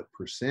knows what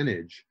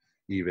percentage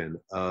even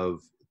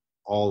of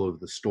all of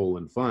the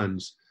stolen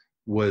funds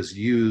was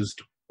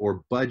used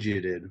or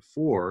budgeted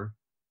for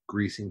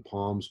greasing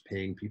palms,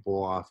 paying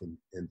people off, and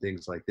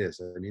things like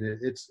this. I mean,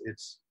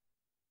 it's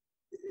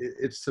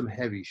some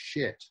heavy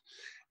shit.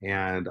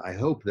 And I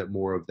hope that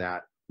more of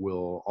that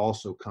will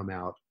also come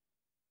out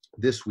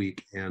this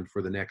week and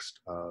for the next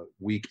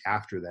week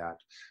after that,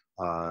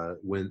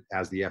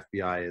 as the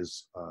FBI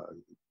is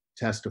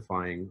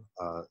testifying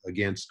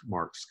against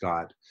Mark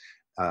Scott,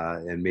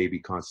 and maybe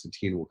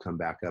Constantine will come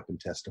back up and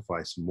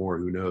testify some more.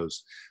 Who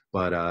knows?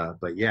 But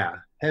yeah,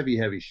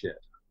 heavy shit.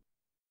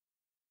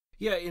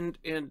 Yeah, and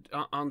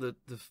on the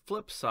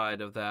flip side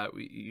of that,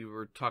 you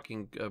were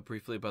talking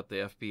briefly about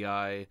the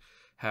FBI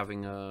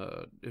having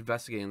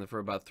investigating them for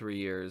about 3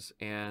 years,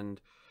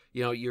 and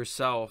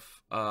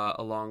yourself,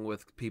 along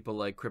with people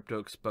like Crypto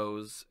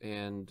Expose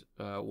and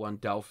One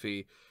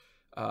Delphi,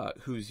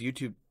 whose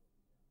YouTube,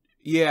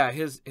 yeah,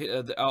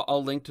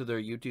 I'll link to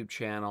their YouTube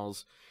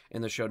channels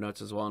in the show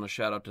notes as well, and a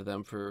shout out to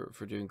them for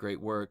doing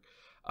great work.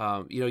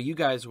 You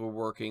guys were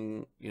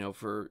working,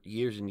 for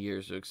years and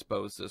years to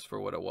expose this for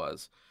what it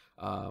was,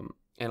 and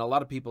a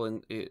lot of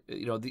people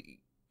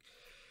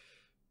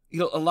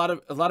a lot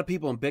of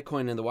people in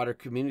Bitcoin and the wider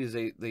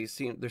communities,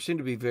 there seem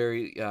to be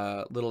very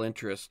little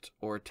interest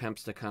or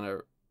attempts to kind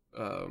of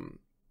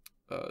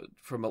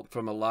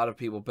from a lot of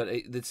people, but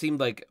it seemed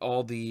like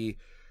all the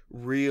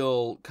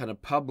real kind of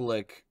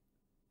public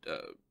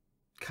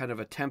kind of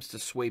attempts to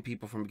sway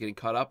people from getting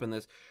caught up in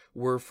this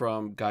were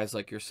from guys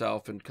like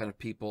yourself and kind of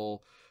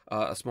people,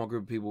 a small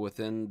group of people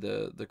within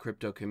the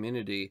crypto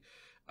community,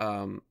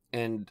 and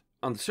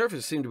on the surface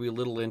it seemed to be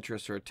little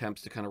interest or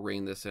attempts to kind of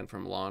rein this in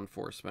from law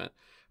enforcement.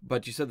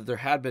 But you said that there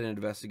had been an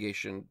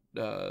investigation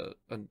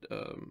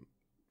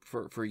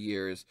for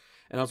years.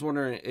 And I was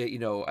wondering, you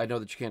know, I know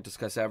that you can't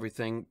discuss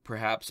everything,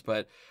 perhaps,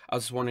 but I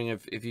was just wondering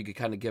if you could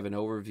kind of give an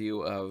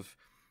overview of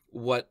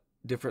what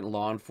different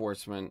law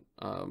enforcement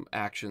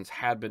actions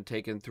had been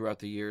taken throughout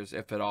the years,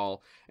 if at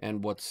all,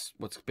 and what's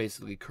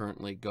basically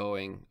currently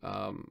going.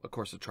 Of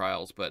course, the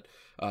trials, but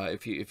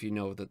if you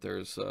know that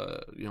there's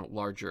you know,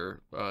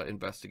 larger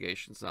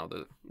investigations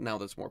now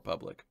that's more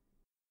public.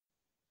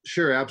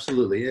 Sure,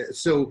 absolutely.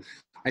 So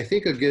I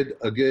think a good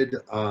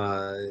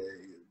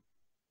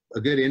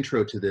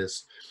intro to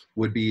this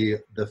would be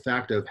the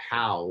fact of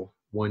how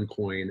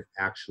OneCoin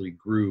actually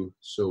grew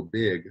so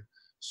big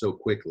so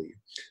quickly.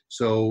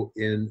 So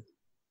in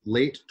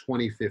late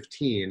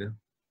 2015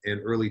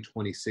 and early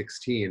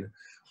 2016,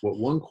 what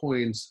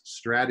OneCoin's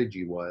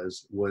strategy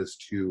was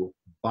to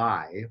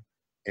buy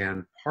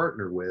and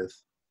partner with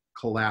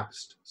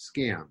collapsed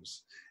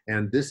scams.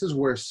 And this is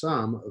where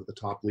some of the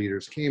top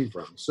leaders came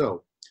from.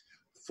 So,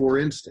 for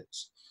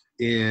instance,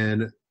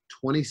 in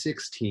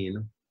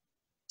 2016,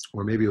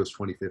 or maybe it was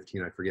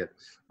 2015, I forget,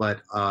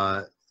 but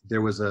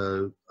there was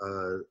a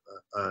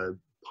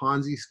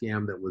Ponzi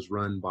scam that was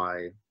run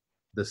by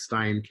the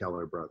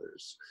SOUNDCLOUD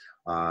brothers,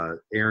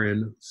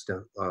 Aaron,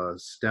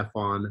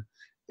 Stefan,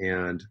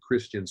 and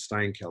Christian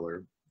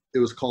SOUNDCLOUD. It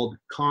was called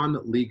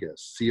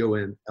Conligus,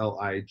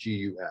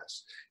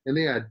 Conligus, and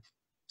they had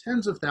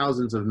tens of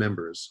thousands of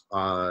members,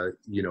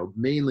 you know,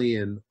 mainly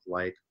in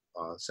like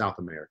South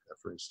America,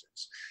 for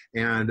instance.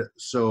 And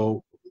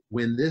so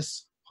when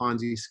this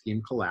Ponzi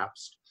scheme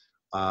collapsed,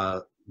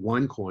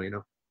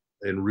 OneCoin,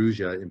 and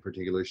Ruja in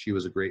particular, she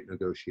was a great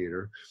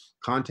negotiator,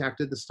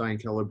 contacted the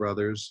SOUNDCLOUD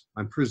brothers.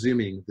 I'm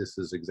presuming this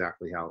is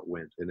exactly how it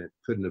went, and it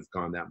couldn't have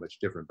gone that much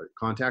different, but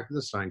contacted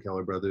the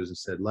SOUNDCLOUD brothers and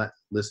said,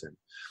 listen,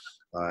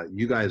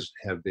 you guys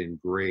have been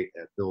great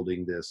at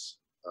building this,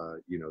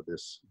 you know,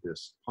 this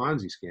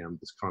Ponzi scam,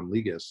 this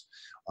Conligus,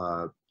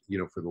 you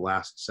know, for the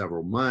last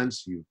several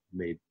months. You've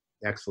made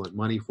excellent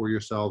money for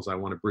yourselves. I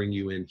want to bring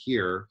you in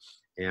here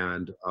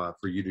and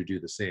for you to do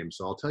the same.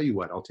 So I'll tell you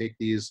what, I'll take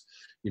these,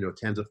 you know,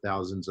 tens of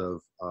thousands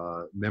of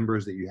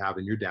members that you have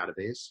in your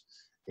database,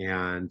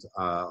 and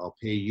I'll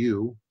pay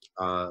you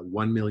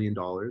 $1 million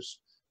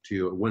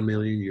to 1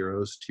 million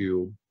euros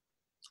to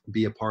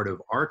be a part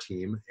of our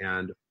team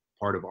and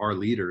part of our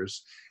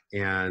leaders.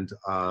 And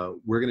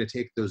we're going to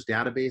take those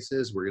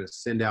databases, we're going to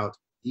send out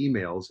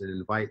emails and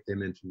invite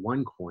them into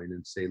OneCoin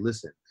and say,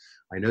 listen,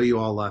 I know you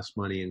all lost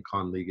money in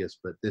Conligus,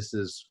 but this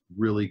is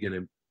really going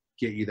to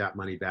get you that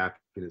money back,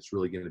 and it's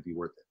really going to be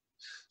worth it.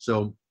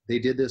 So they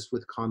did this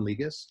with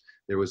Conligus.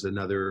 There was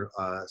another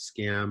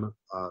scam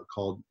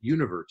called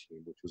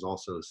Univerteam, which was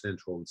also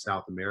central in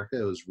South America.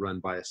 It was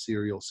run by a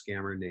serial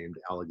scammer named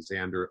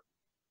Alexander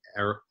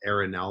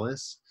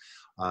Arenales.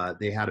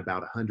 They had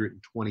about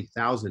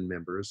 120,000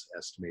 members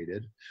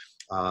estimated.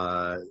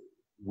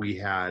 We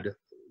had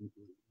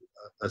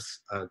a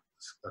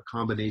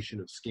combination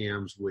of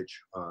scams,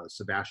 which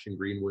Sebastian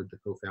Greenwood, the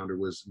co-founder,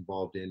 was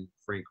involved in,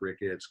 Frank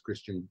Ricketts,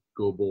 Christian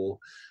Goebel,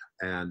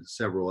 and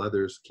several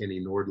others,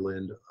 Kenny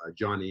Nordland,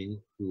 John Ing,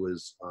 who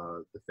was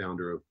the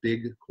founder of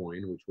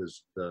BigCoin, which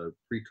was the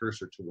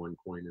precursor to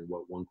OneCoin and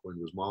what OneCoin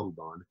was modeled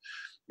on.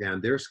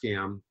 And their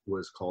scam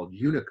was called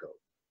Unico.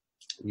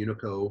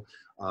 Unico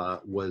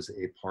was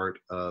a part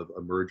of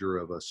a merger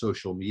of a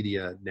social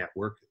media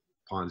network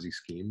Ponzi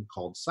scheme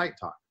called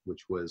SiteTalk,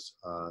 which was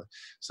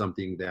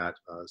something that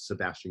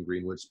Sebastian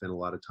Greenwood spent a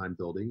lot of time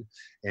building.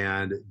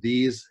 And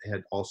these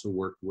had also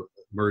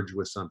merged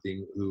with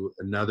something who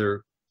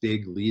another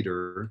big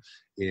leader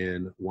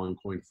in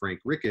OneCoin,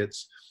 Frank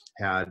Ricketts,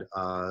 had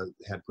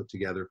put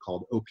together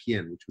called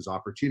OPN, which was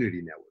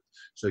Opportunity Network.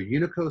 So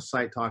Unico,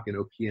 SiteTalk, and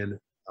OPN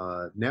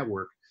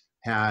network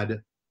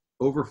had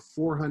over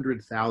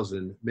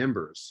 400,000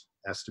 members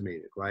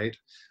estimated, right?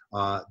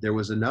 There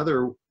was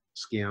another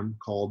scam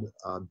called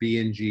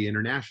BNG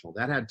International.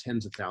 That had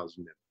tens of thousands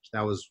of members.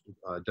 That was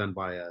done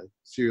by a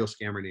serial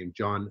scammer named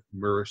John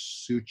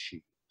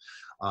Mursucci.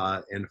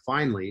 And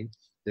finally,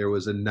 there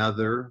was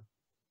another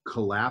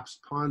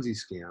collapsed Ponzi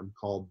scam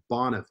called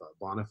Bonifa.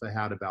 Bonifa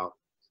had about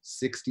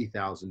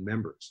 60,000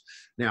 members.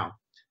 Now,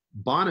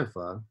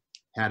 Bonifa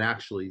had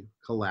actually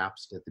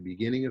collapsed at the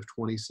beginning of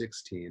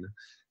 2016,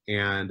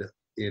 and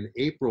in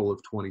April of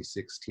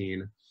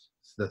 2016,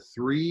 the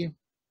three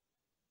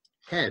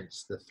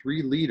heads, the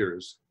three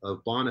leaders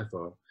of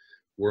Bonifa,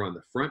 were on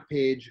the front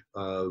page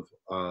of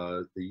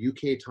the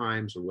UK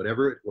Times or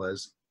whatever it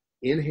was,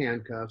 in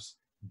handcuffs,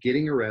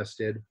 getting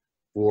arrested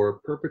for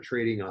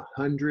perpetrating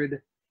 $100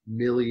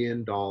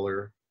 million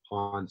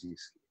Ponzi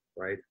scheme,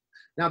 right?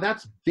 Now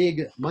that's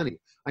big money.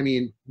 I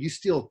mean, you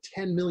steal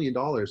 $10 million,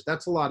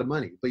 that's a lot of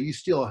money, but you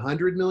steal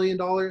 $100 million,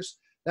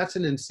 that's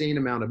an insane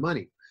amount of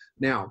money.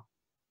 Now,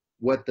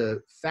 what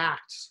the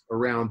facts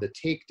around the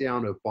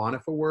takedown of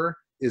Bonifa were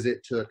is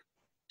it took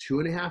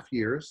 2.5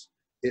 years.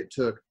 It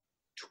took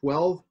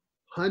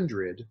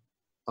 1,200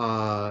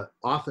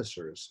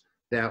 officers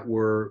that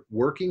were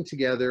working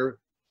together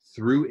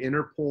through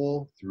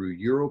Interpol, through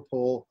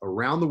Europol,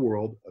 around the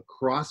world,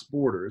 across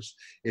borders.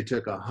 It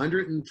took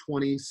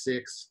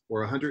 126 or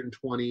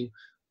 120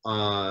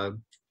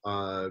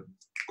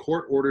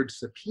 court-ordered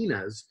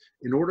subpoenas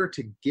in order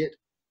to get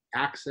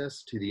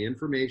access to the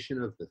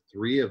information of the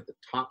 3 of the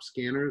top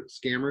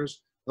scammers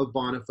of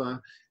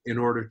Bonifa in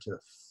order to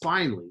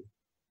finally,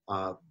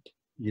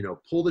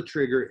 pull the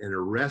trigger and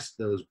arrest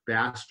those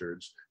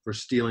bastards for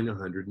stealing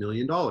 $100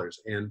 million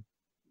and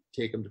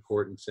take them to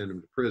court and send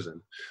them to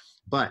prison.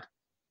 But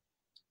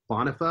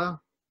Bonifa,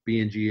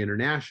 BNG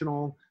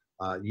International,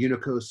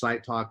 Unico,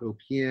 SiteTalk,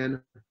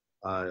 OPN,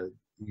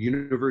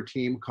 Univer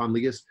Team,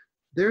 Conligas,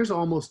 there's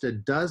almost a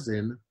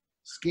dozen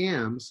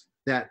scams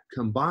that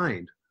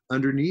combined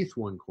underneath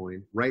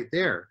OneCoin right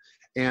there.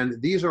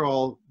 And these are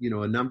all,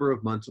 a number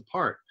of months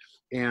apart.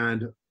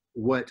 And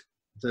what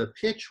the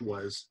pitch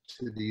was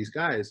to these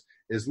guys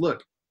is,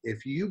 look,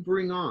 if you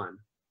bring on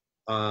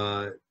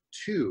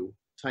 2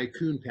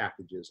 tycoon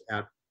packages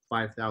at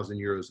 5,000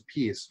 euros a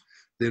piece,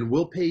 then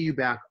we'll pay you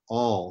back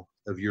all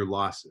of your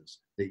losses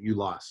that you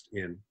lost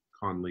in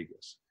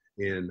Conligas,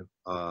 in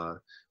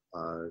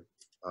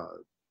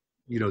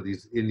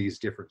these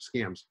different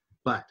scams.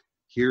 But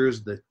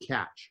here's the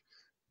catch.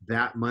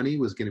 That money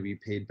was going to be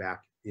paid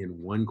back in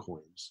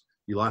OneCoins.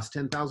 You lost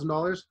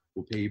 $10,000,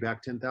 we'll pay you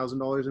back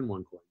 $10,000 in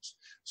OneCoins.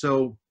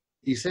 So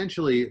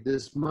essentially,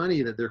 this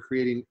money that they're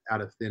creating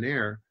out of thin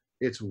air,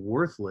 it's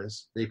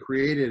worthless. They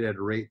create it at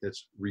a rate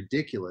that's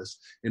ridiculous.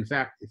 In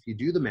fact, if you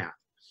do the math,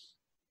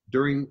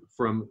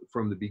 from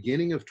the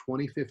beginning of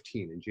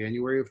 2015, in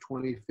January of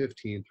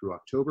 2015 through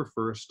October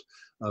 1st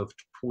of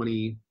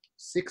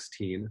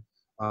 2016,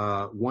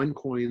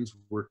 OneCoins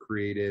were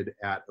created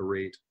at a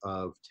rate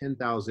of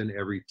 10,000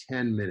 every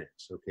 10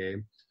 minutes,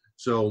 okay?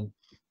 So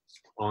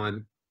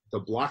on the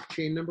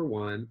blockchain number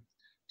 1,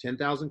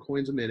 10,000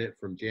 coins a minute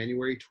from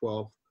January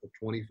 12th of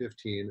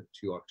 2015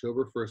 to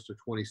October 1st of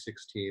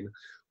 2016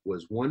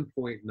 was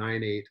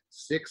 1.986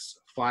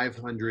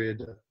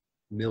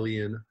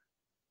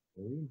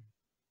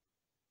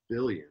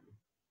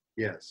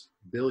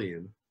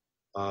 billion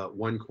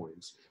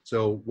OneCoins.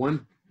 So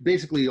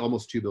basically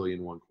almost 2 billion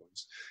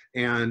OneCoins.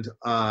 And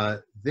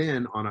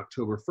then on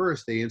October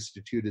 1st, they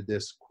instituted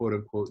this quote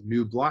unquote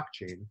new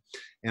blockchain.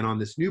 And on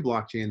this new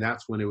blockchain,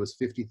 that's when it was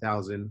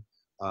 50,000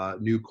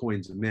 new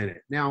coins a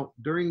minute. Now,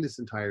 during this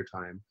entire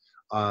time,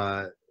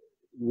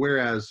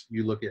 whereas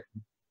you look at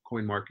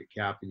coin market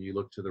cap and you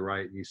look to the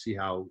right and you see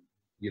how,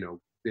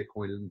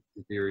 Bitcoin and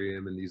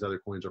Ethereum and these other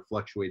coins are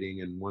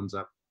fluctuating, and one's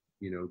up,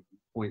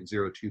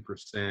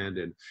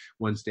 0.02% and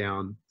one's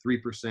down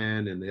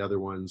 3% and the other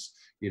one's,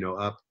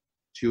 up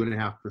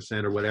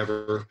 2.5% or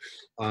whatever.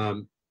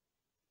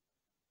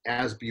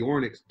 As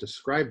Bjorn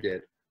described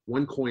it,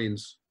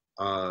 OneCoin's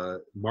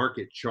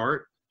market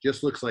chart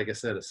just looks like a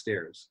set of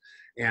stairs.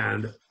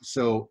 And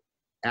so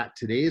at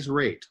today's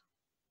rate,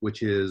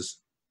 which is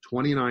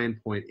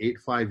 29.85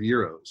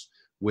 euros,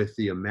 with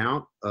the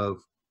amount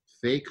of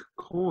fake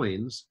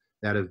coins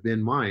that have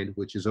been mined,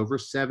 which is over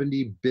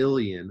 70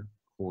 billion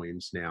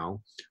coins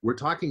now, we're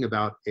talking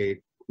about a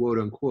quote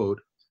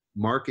unquote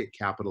market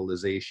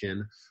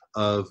capitalization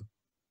of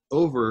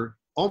over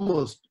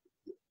almost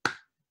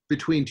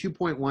between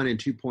 2.1 and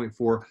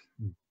 2.4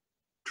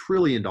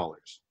 trillion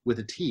dollars with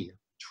a T,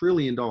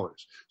 trillion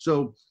dollars.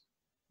 So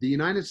the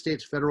United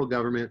States federal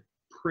government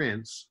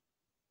prints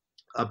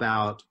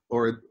about,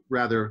 or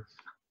rather,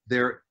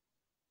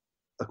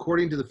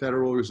 according to the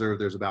Federal Reserve,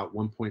 there's about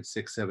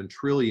 1.67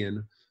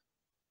 trillion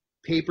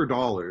paper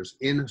dollars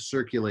in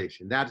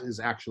circulation. That is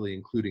actually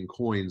including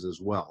coins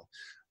as well.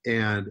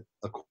 And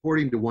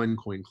according to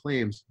OneCoin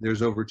claims,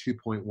 there's over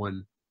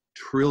 $2.1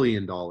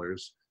 trillion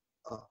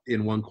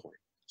in OneCoin.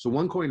 So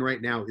OneCoin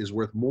right now is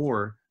worth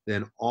more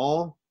than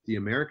all the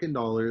American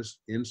dollars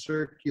in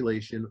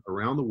circulation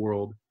around the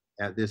world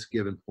at this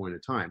given point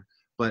of time.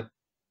 But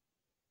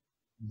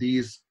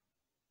these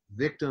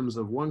victims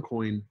of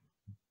OneCoin,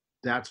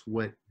 that's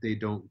what they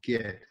don't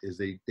get, is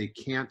they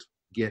can't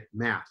get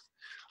math.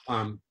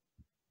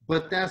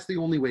 But that's the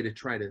only way to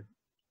try to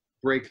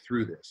break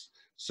through this.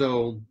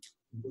 So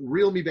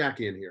reel me back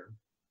in here.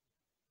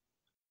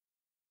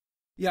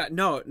 Yeah,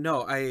 no,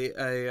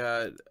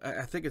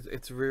 I think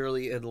it's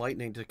really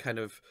enlightening to kind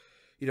of,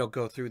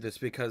 go through this,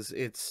 because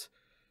it's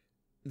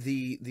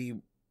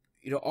the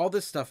all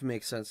this stuff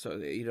makes sense. So,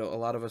 a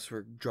lot of us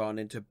were drawn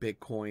into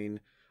Bitcoin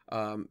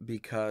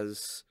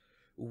because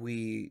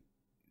we,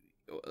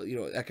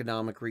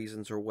 economic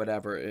reasons or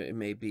whatever it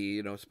may be,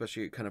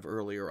 especially kind of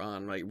earlier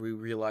on, right? We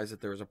realized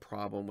that there was a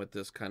problem with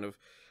this kind of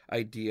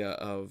idea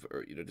of,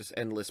 just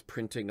endless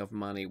printing of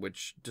money,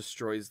 which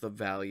destroys the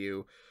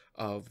value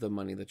of the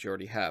money that you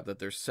already have, that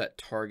there's set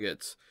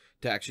targets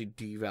to actually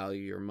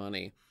devalue your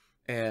money.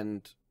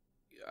 And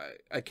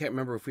I can't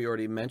remember if we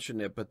already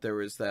mentioned it, but there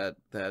was that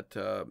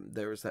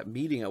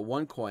meeting at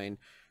OneCoin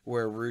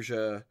where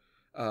Ruja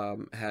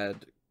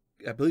had,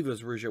 I believe it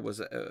was Ruja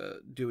was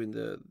doing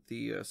the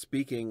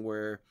speaking,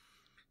 where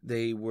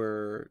they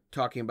were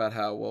talking about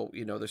how, well,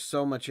 there's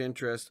so much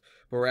interest,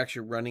 but we're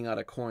actually running out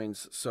of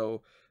coins.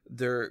 So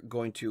they're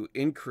going to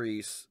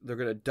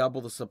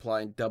double the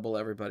supply and double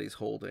everybody's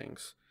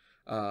holdings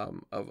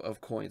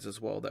of coins as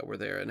well that were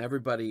there. And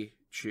everybody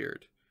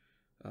cheered.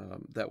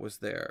 that was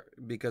there,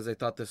 because I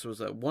thought this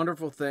was a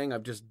wonderful thing.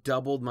 I've just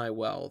doubled my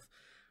wealth,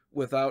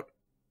 without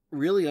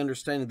really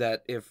understanding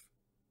that if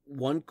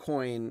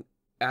OneCoin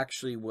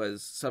actually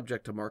was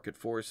subject to market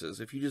forces,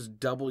 if you just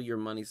double your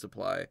money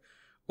supply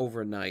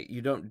overnight,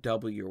 you don't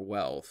double your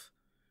wealth.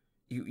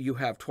 You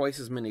have twice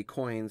as many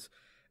coins,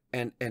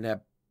 and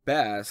at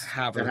best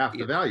half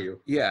the value.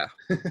 Yeah.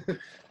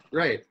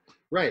 Right.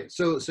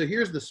 So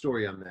here's the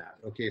story on that.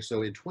 Okay,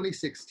 so in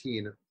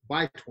 2016,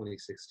 by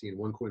 2016,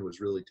 OneCoin was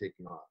really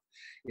taking off.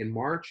 In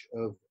March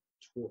of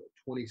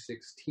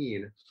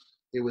 2016,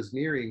 it was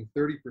nearing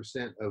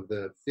 30% of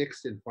the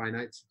fixed and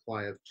finite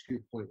supply of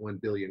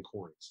 2.1 billion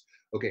coins.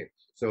 Okay,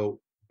 so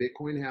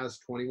Bitcoin has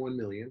 21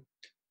 million.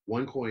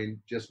 OneCoin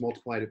just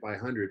multiplied it by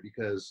 100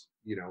 because,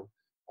 you know,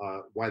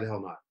 why the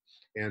hell not?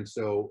 And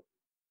so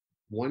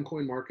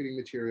OneCoin marketing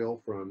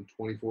material from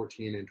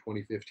 2014 and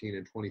 2015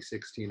 and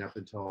 2016 up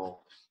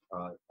until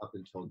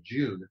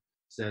June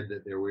said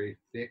that there were a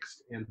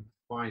fixed and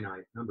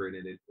finite number, and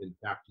it in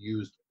fact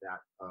used that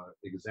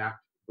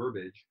exact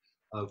verbiage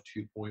of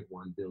 2.1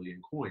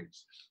 billion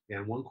coins.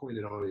 And OneCoin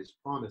had always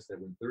promised that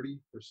when 30%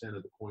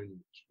 of the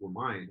coins were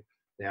mined,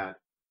 that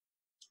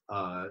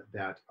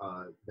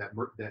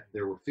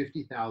there were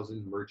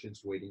 50,000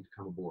 merchants waiting to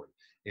come aboard.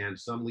 And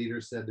some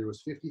leaders said there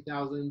was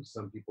 50,000.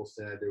 Some people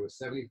said there was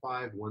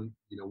 75. One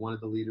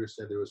of the leaders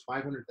said there was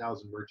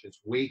 500,000 merchants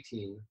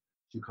waiting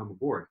to come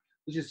aboard.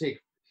 Let's just take,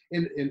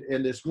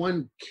 and this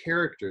one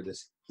character,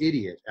 this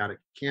idiot out of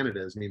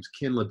Canada, his name's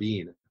Ken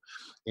Levine.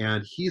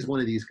 And he's one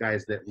of these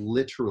guys that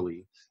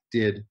literally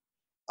did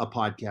a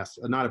podcast,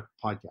 not a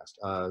podcast,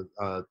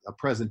 a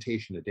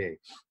presentation a day.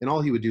 And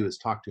all he would do is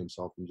talk to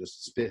himself and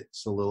just spit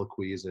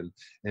soliloquies, and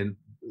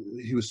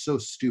he was so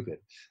stupid.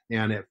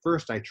 And at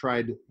first I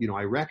tried,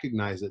 I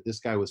recognized that this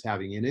guy was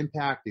having an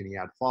impact and he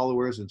had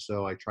followers. And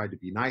so I tried to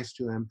be nice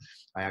to him.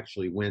 I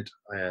actually went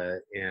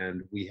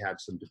and we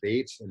had some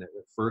debates, and at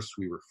first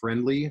we were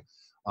friendly.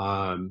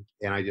 And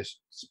I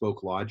just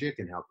spoke logic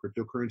and how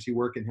cryptocurrency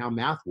worked and how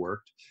math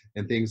worked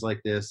and things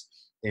like this.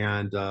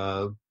 And,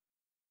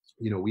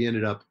 we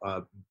ended up,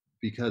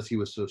 because he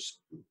was so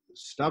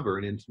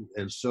stubborn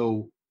and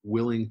so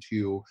willing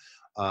to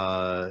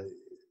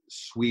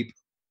sweep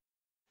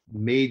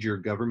major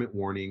government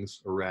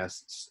warnings,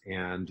 arrests,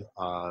 and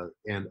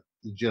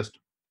just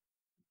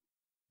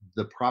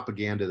the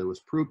propaganda that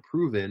was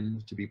proven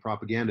to be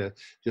propaganda,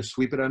 just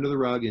sweep it under the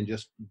rug and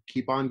just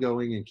keep on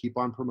going and keep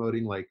on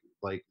promoting like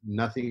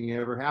nothing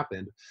ever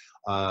happened.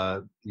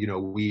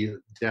 We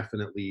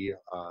definitely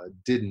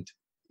didn't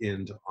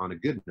end on a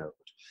good note.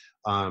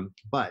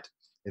 But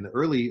in the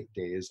early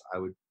days, I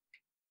would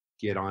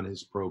get on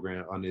his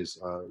program, on his,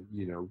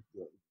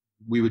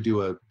 we would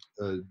do a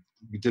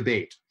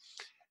debate.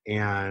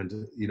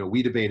 And,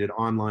 we debated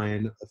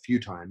online a few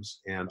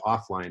times and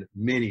offline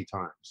many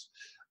times.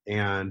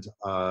 And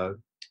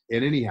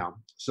anyhow,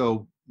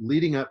 so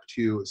leading up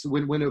to, so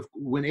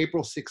when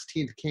April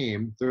 16th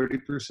came,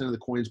 30% of the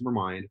coins were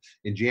mined.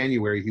 In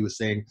January, he was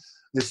saying,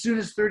 as soon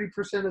as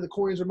 30% of the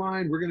coins are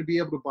mined, we're going to be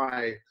able to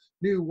buy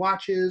new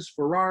watches,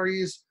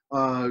 Ferraris,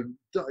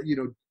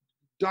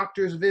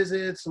 doctor's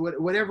visits,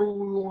 whatever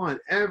we want,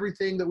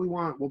 everything that we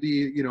want will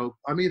be,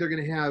 I'm either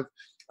going to have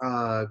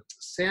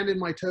sand in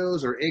my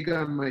toes or egg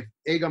on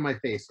my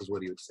face, is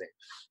what he would say.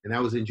 And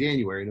that was in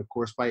January. And of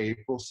course, by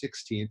April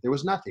 16th, there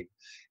was nothing.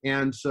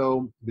 And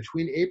so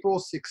between April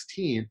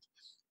 16th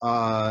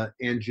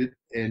and June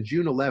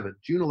 11th,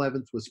 June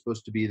 11th was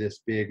supposed to be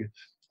this big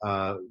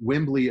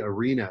Wembley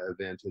Arena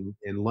event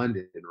in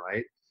London,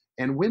 right?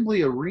 And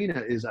Wembley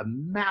Arena is a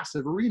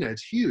massive arena.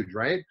 It's huge,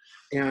 right?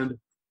 And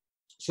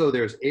so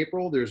there's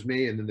April, there's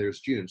May, and then there's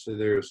June. So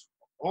there's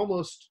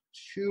almost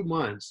 2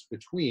 months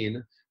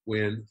between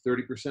when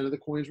 30% of the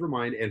coins were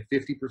mined and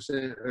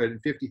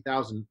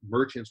 50,000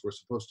 merchants were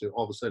supposed to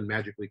all of a sudden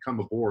magically come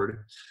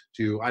aboard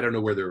to, I don't know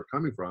where they were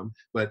coming from,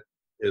 but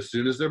as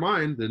soon as they're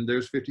mined, then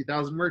there's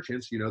 50,000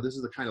 merchants. This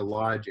is the kind of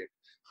logic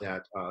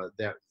that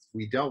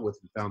we dealt with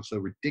and found so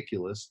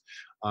ridiculous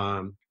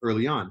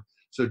early on.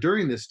 So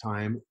during this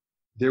time,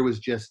 there was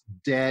just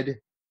dead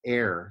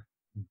air.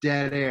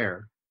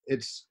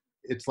 It's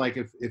like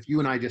if you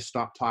and I just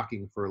stopped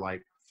talking for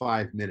like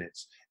 5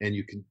 minutes, and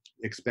you can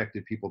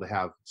expected people to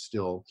have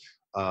still,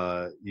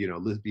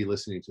 be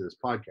listening to this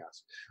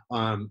podcast.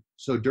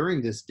 So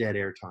during this dead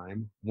air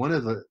time, one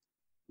of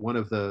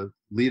the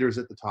leaders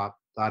at the top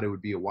thought it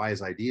would be a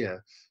wise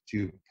idea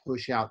to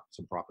push out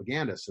some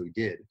propaganda. So he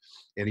did,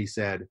 and he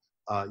said,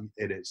 and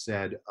it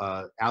said,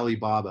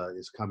 Alibaba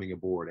is coming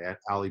aboard.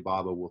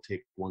 Alibaba will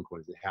take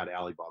OneCoin. It had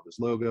Alibaba's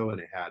logo, and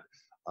it had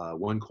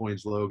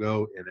OneCoin's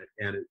logo,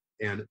 and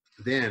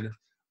then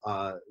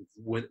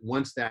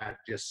once that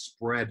just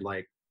spread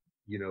like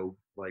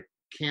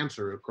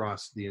cancer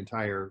across the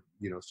entire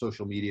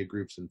social media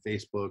groups and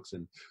Facebooks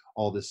and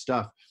all this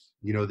stuff,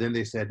 then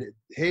they said,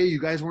 hey, you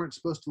guys weren't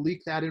supposed to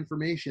leak that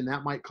information.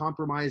 That might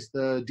compromise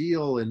the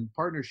deal and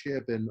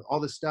partnership and all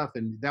this stuff.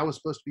 And that was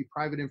supposed to be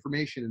private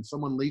information, and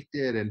someone leaked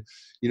it. And,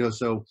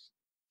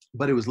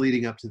 but it was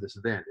leading up to this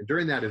event. And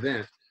during that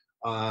event,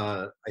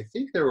 I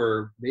think there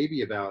were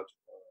maybe about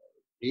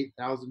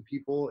 8,000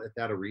 people at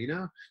that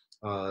arena.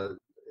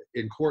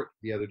 In court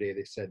the other day,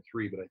 they said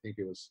 3, but I think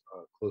it was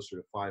closer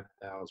to 5,000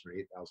 or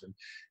 8,000.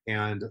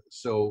 And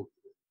so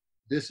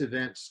this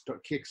event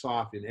kicks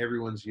off, and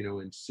everyone's, you know,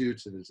 in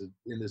suits, and it's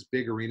in this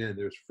big arena, and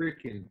there's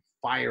freaking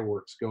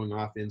fireworks going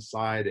off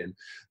inside, and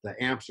the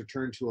amps are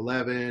turned to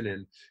 11,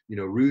 and, you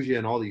know, Ruja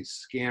and all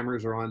these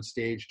scammers are on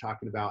stage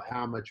talking about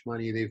how much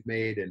money they've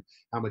made and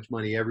how much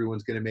money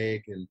everyone's going to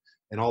make, and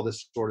all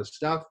this sort of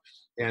stuff.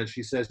 And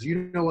she says,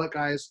 you know what,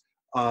 guys,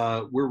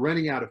 we're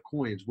running out of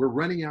coins. We're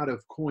running out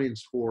of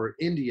coins for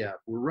India.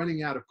 We're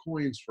running out of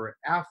coins for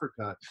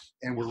Africa,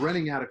 and we're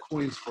running out of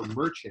coins for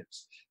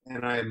merchants.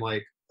 And I'm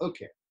like,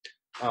 okay,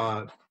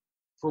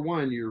 for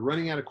one, you're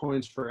running out of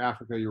coins for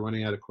Africa, you're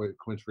running out of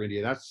coins for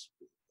India. That's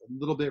a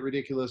little bit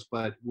ridiculous,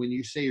 but when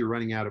you say you're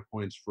running out of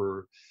coins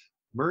for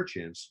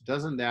merchants,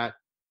 doesn't that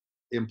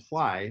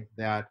imply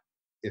that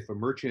if a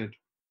merchant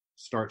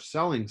starts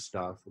selling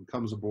stuff and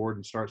comes aboard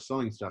and starts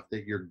selling stuff,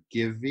 that you're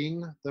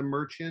giving the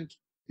merchant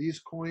these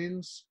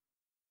coins?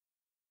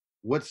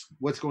 What's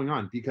going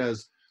on?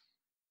 Because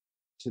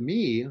to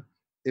me,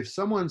 if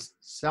someone's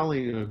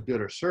selling a good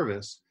or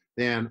service,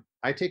 then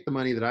I take the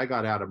money that I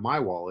got out of my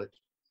wallet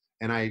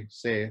and I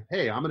say,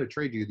 hey, I'm going to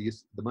trade you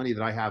the money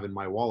that I have in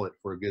my wallet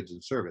for goods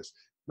and service.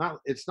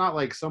 It's not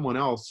like someone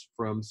else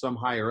from some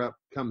higher up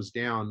comes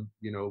down,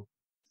 you know,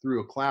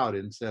 through a cloud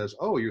and says,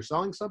 oh, you're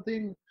selling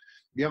something?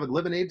 You have a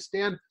lemonade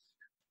stand?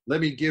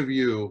 Let me give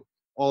you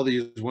all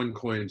these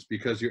OneCoins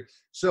because you're.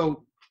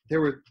 So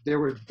there were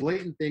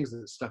blatant things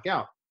that stuck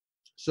out.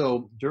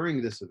 So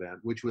during this event,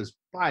 which was,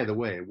 by the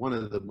way, one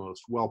of the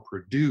most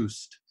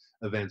well-produced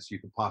events you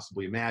could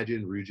possibly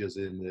imagine, Ruja's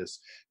in this,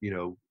 you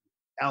know,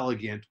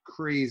 elegant,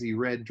 crazy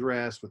red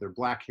dress with her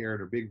black hair and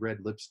her big red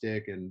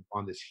lipstick, and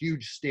on this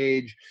huge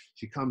stage,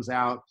 she comes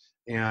out,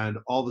 and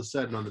all of a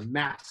sudden on the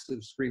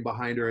massive screen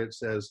behind her, it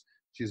says,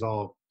 she's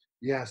all,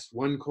 yes,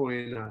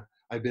 OneCoin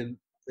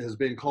has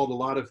been called a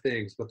lot of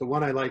things, but the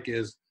one I like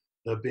is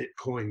the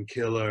Bitcoin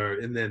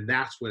killer. And then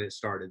that's when it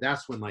started.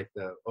 That's when, like,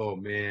 the, oh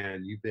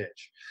man, you bitch.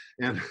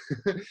 And,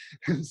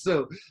 and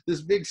so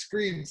this big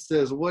screen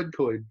says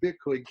OneCoin,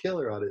 Bitcoin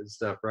killer on it and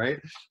stuff, right?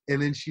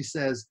 And then she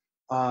says,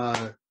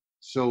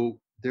 so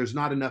there's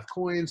not enough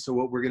coins, so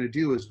what we're going to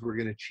do is we're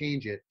going to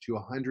change it to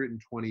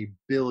 120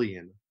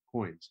 billion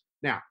coins.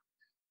 Now,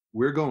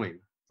 we're going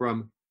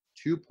from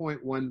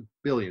 2.1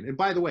 billion. And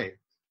by the way,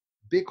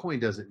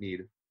 Bitcoin doesn't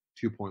need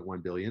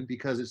 2.1 billion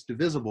because it's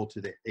divisible to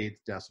the 8th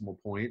decimal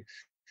point.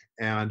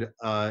 And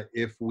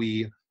if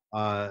we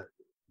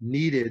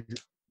needed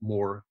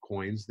more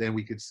coins, then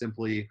we could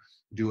simply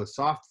do a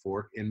soft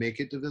fork and make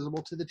it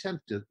divisible to the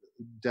 10th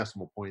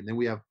decimal point. Then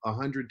we have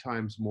 100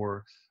 times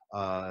more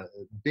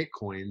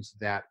Bitcoins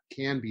that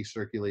can be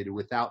circulated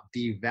without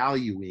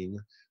devaluing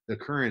the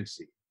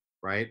currency,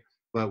 right?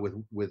 But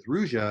with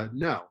Ruja,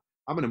 no.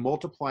 I'm going to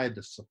multiply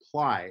the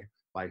supply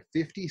by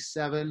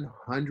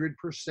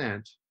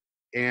 5,700%,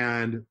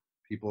 and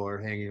people are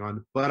hanging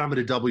on, but I'm going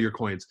to double your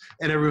coins.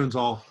 And everyone's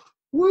all,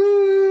 woo,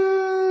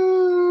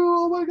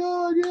 oh my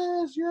God,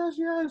 yes, yes,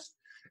 yes.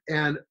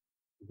 And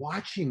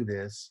watching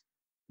this,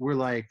 we're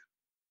like,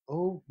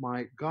 oh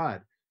my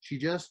God, she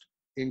just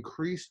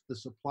increased the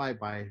supply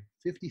by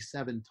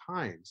 57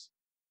 times.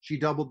 She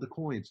doubled the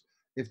coins.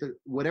 If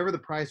whatever the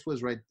price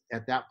was right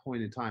at that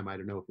point in time, I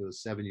don't know if it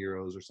was €7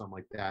 or something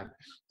like that,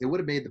 it would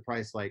have made the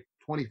price like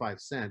 25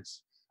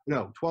 cents.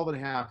 No,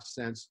 12.5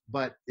 cents.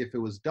 But if it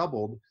was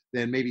doubled,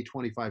 then maybe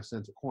 25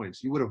 cents a coin. So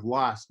you would have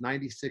lost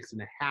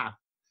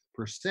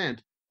 96.5%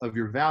 of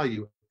your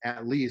value,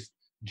 at least,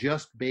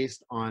 just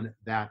based on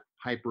that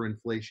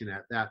hyperinflation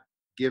at that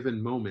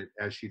given moment,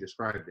 as she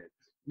described it.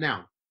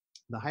 Now,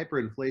 the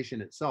hyperinflation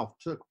itself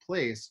took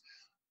place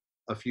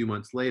a few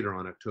months later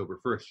on October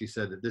 1st. She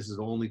said that this is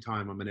the only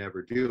time I'm going to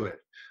ever do it.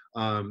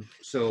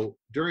 So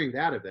during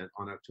that event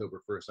on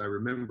October 1st, I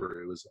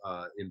remember it was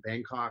in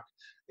Bangkok,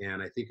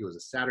 and I think it was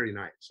a Saturday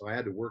night. So I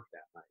had to work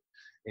that night.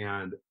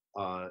 And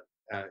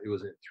it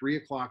was at 3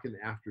 o'clock in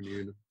the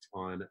afternoon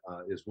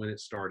is when it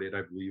started,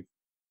 I believe,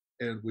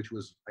 and which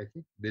was, I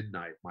think,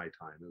 midnight my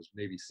time. It was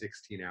maybe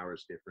 16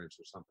 hours difference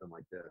or something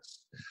like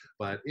this.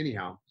 But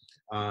anyhow,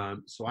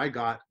 so I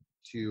got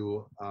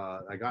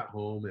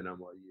home, and I'm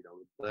like,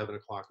 11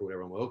 o'clock or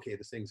whatever. I'm like, okay,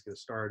 this thing's going to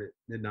start at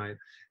midnight,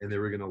 and they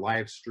were going to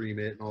live stream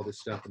it and all this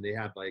stuff. And they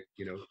had they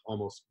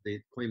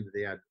claimed that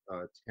they had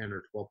 10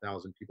 or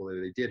 12,000 people there.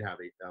 They did have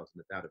 8,000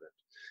 at that event.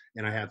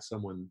 And I had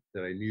someone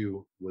that I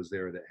knew was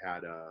there that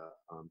had a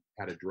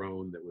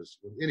drone that was,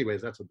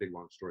 anyways, that's a big,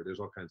 long story. There's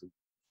all kinds of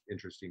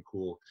interesting,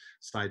 cool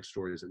side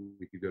stories that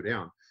we could go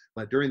down.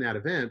 But during that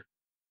event,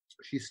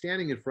 she's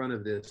standing in front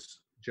of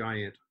this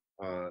giant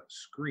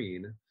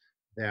screen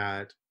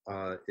that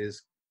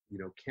is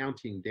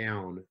counting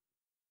down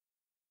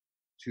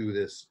to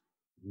this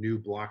new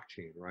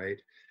blockchain, right?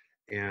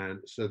 And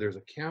so there's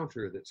a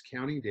counter that's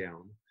counting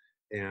down,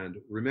 and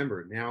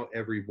remember, now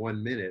every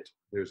 1 minute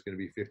there's going to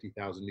be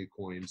 50,000 new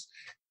coins.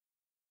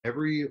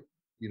 Every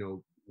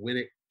when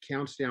it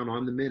counts down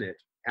on the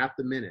minute, at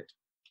the minute,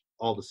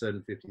 all of a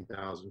sudden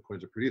 50,000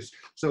 coins are produced.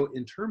 So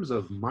in terms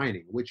of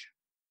mining, which,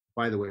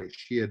 by the way,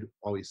 she had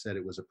always said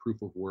it was a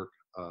proof of work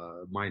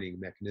mining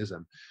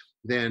mechanism,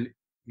 then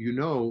you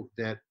know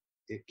that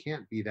it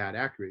can't be that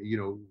accurate. You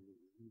know,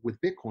 with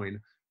Bitcoin,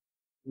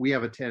 we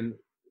have a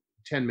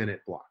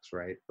 10-minute blocks,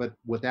 right? But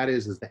what that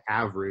is the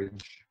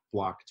average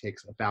block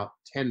takes about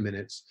 10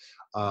 minutes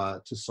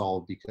to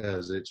solve,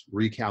 because it's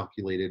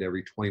recalculated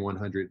every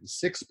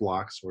 2106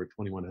 blocks or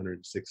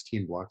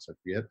 2116 blocks, I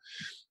forget,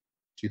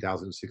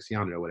 2016,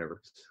 I don't know,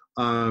 whatever.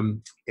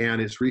 And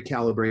it's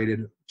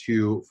recalibrated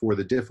for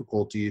the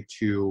difficulty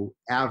to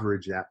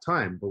average that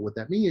time. But what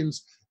that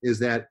means is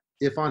that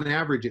if on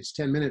average it's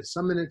 10 minutes,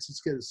 some minutes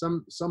it's good.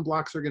 Some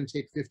blocks are going to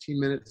take 15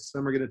 minutes.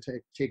 Some are going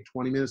to take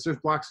 20 minutes. There's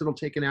blocks that'll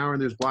take an hour,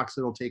 and there's blocks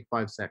that'll take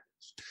 5 seconds.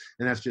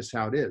 And that's just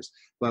how it is.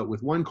 But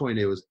with OneCoin,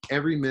 it was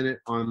every minute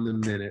on the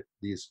minute,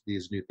 these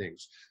new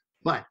things.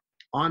 But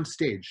on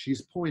stage,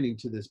 she's pointing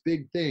to this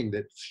big thing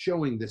that's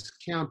showing this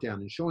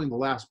countdown and showing the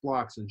last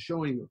blocks and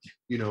showing,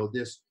 you know,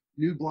 this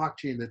new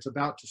blockchain that's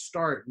about to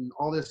start and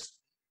all this.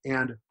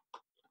 And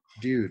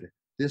dude,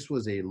 this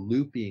was a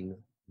looping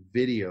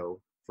video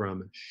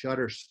from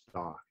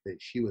Shutterstock that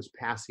she was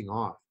passing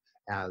off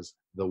as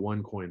the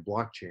OneCoin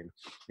blockchain.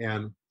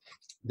 And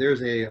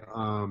there's a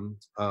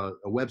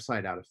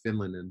website out of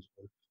Finland,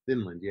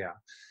 yeah,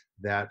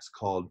 that's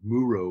called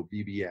Muro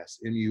BBS,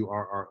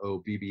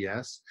 Murro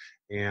BBS,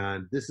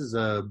 and this is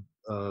a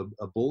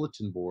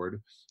bulletin board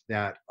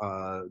that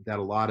a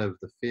lot of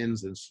the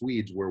Finns and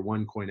Swedes, where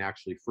OneCoin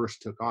actually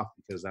first took off,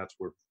 because that's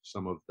where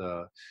some of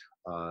the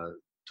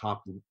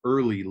top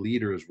early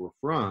leaders were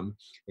from,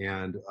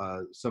 and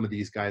some of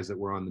these guys that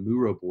were on the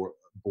Muro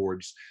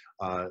boards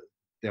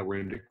that were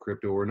into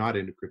crypto or not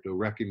into crypto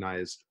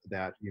recognized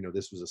that, you know,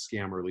 this was a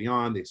scam early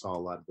on. They saw a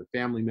lot of their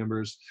family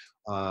members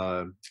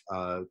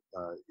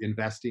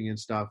investing in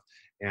stuff,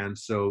 and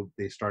so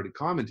they started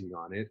commenting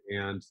on it.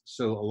 And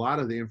so a lot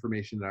of the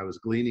information that I was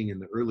gleaning in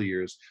the early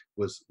years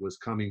was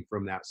coming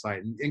from that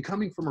site, and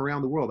coming from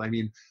around the world. I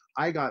mean,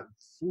 I got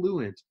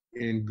fluent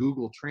in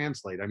Google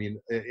Translate. I mean,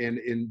 and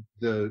in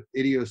the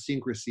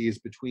idiosyncrasies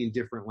between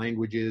different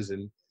languages,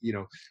 and, you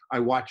know, I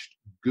watched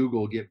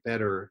Google get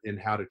better in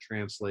how to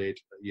translate,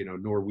 you know,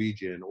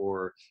 Norwegian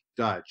or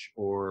Dutch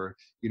or,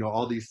 you know,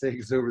 all these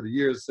things over the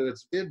years. So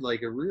it's been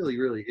like a really,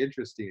 really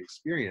interesting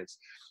experience.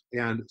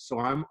 And so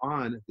I'm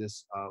on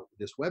this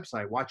this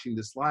website watching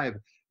this live,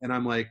 and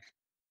I'm like,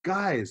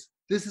 guys,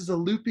 this is a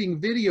looping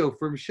video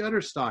from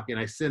Shutterstock. And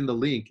I send the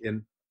link,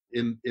 and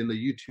in the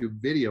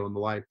YouTube video, in the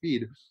live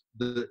feed,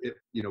 it,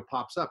 you know,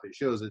 pops up. It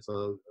shows it's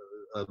a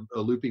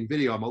looping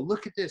video. I'm like,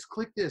 look at this,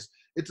 click this.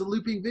 It's a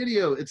looping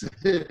video. It's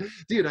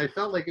dude, I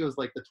felt like it was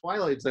like the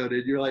Twilight Zone,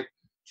 and you're like,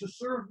 to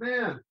serve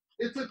man,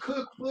 it's a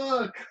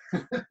cookbook.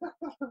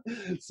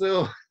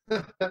 So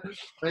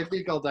I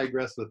think I'll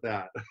digress with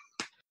that.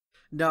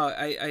 No,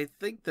 I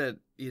think that,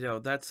 you know,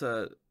 that's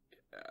a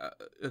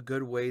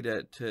good way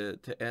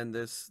to end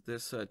this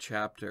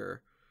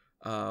chapter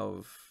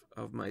of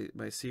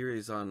my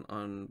series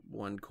on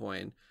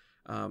OneCoin.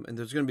 And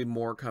there's going to be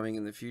more coming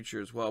in the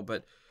future as well.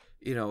 But,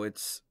 you know,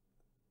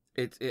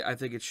 I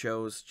think it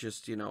shows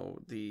just, you know,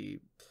 the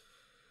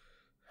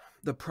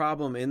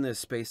problem in this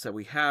space that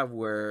we have,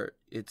 where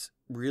it's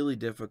really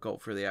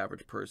difficult for the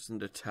average person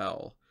to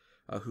tell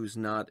who's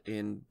not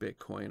in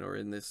Bitcoin or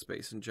in this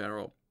space in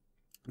general,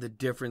 the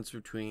difference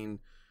between,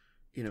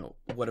 you know,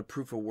 what a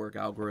proof of work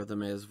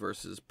algorithm is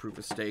versus proof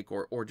of stake,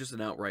 or just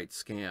an outright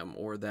scam,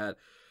 or that,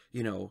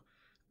 you know,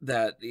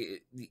 that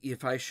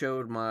if I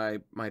showed my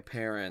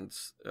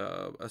parents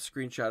a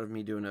screenshot of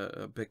me doing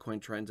a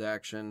Bitcoin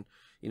transaction,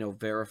 you know,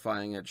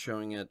 verifying it,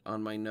 showing it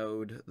on my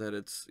node that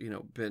it's, you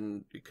know,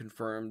 been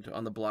confirmed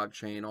on the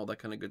blockchain, all that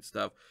kind of good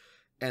stuff,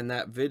 and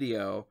that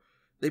video,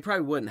 they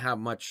probably wouldn't have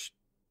much,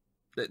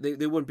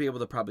 they wouldn't be able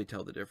to probably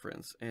tell the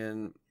difference.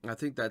 And I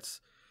think that's,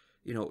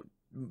 you know,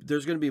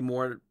 there's going to be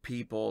more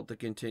people to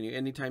continue.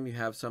 Anytime you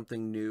have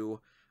something new,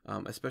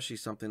 especially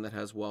something that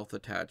has wealth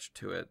attached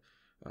to it,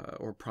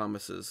 or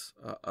promises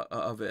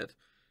of it,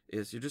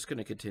 is you're just going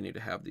to continue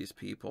to have these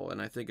people.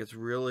 And I think it's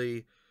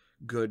really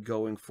good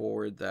going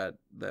forward that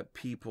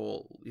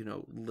people, you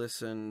know,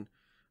 listen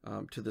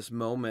to this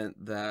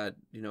moment that,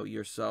 you know,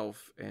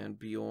 yourself and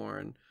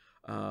Bjorn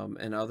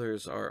and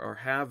others are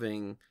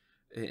having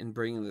in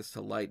bringing this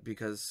to light,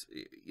 because,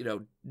 you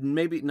know,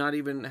 maybe not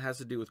even has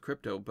to do with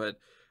crypto, but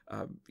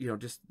you know,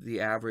 just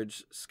the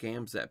average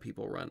scams that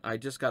people run. I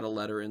just got a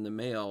letter in the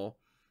mail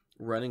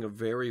running a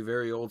very,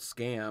 very old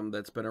scam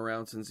that's been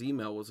around since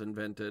email was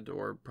invented,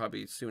 or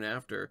probably soon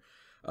after,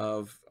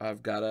 of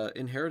I've got a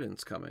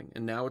inheritance coming,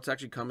 and now it's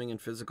actually coming in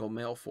physical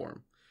mail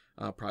form,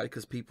 probably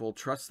because people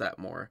trust that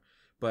more.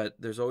 But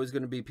there's always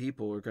going to be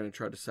people who are going to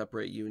try to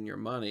separate you and your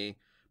money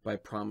by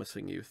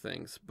promising you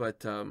things.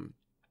 But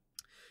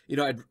you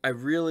know, I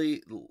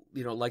really,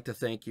 you know, like to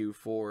thank you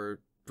for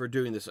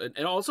doing this,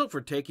 and also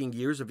for taking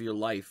years of your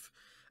life,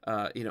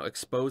 you know,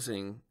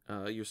 exposing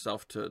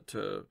yourself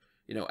to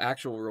you know,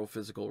 actual real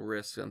physical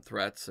risks and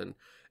threats,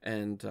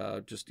 and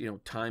just, you know,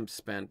 time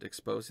spent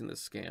exposing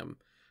this scam.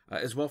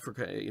 as well for,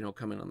 you know,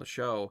 coming on the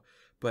show.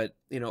 But,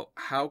 you know,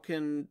 how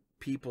can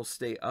people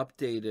stay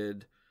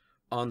updated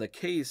on the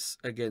case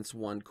against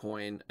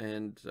OneCoin,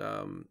 and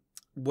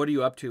what are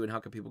you up to, and how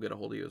can people get a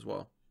hold of you as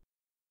well?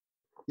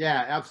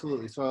 Yeah,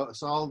 absolutely. So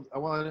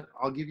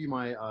I'll give you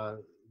my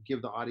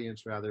give the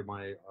audience rather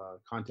my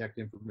contact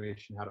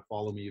information, how to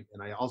follow me,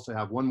 and I also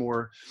have one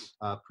more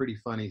pretty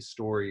funny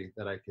story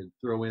that I could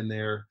throw in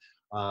there.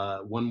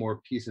 One more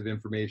piece of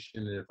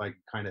information, and if I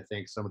could kind of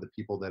thank some of the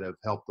people that have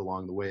helped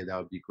along the way, that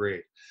would be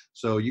great.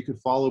 So you could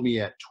follow me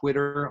at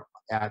Twitter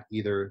at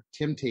either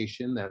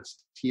Timtayshun,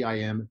 that's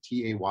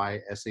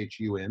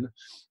TIMTAYSHUN,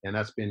 and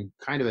that's been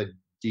kind of a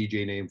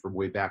DJ name from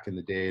way back in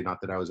the day.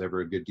 Not that I was ever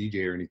a good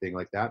DJ or anything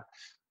like that,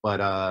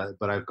 but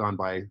I've gone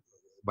by,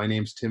 my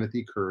name's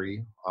Timothy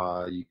Curry.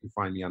 You can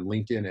find me on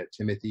LinkedIn at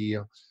Timothy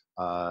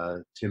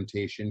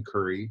Timtayshun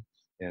Curry,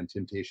 and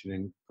Timtayshun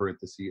in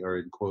parentheses, or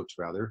in quotes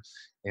rather,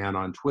 and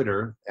on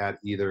Twitter at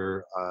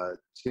either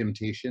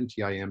Timtayshun,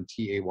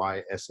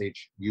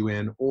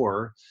 TIMTAYSHUN,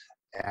 or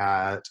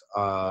at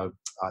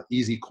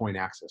Easy Coin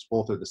Access.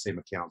 Both are the same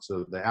account.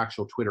 So the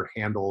actual Twitter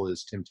handle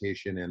is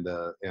Timtayshun, and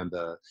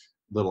the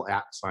little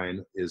 @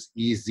 sign is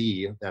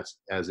EZ. That's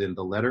as in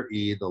the letter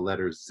E, the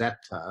letter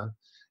Zeta,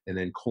 and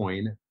then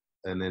coin,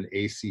 and then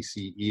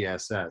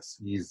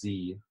ACCESS,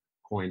 EZ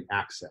Coin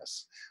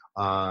Access.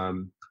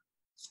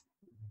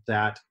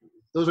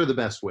 Those are the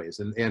best ways.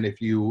 And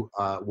if you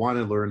want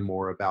to learn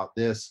more about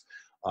this,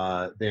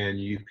 then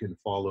you can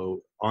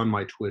follow on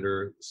my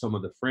Twitter some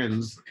of the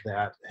friends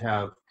that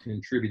have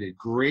contributed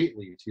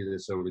greatly to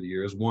this over the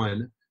years.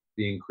 One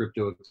being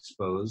Crypto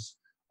Expose,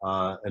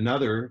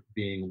 another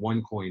being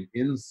OneCoin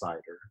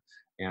Insider.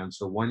 And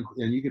so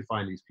and you can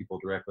find these people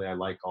directly. I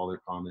like all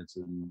their comments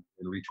and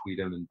retweet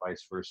them and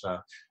vice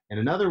versa. And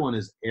another one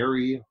is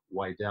Ari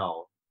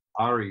Widell,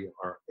 Ari,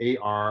 or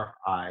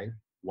ARI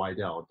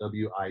Widell,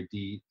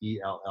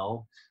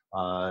 WIDELL.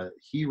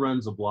 He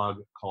runs a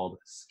blog called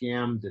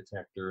Scam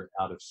Detector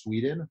out of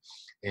Sweden,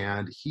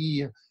 and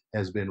he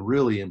has been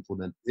really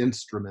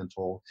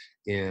instrumental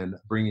in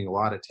bringing a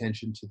lot of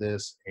attention to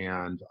this,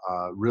 and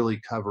really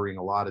covering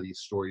a lot of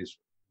these stories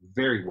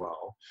very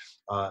well.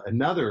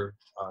 Another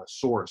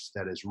source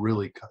that has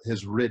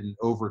written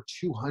over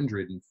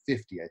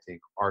 250, I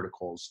think,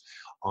 articles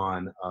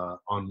on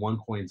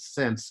OneCoin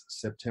since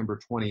September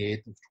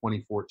 28th of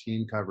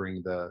 2014,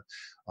 covering the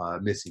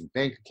missing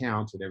bank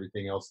accounts and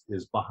everything else,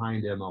 is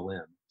Behind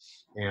MLM.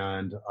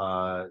 And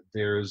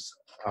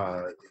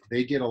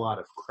they get a lot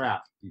of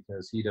crap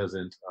because he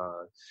doesn't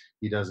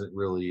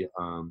really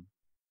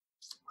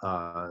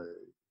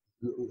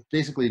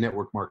basically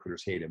network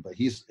marketers hate him, but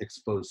he's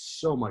exposed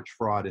so much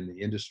fraud in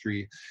the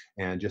industry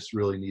and just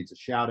really needs a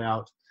shout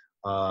out.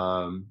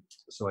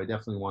 So I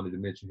definitely wanted to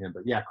mention him.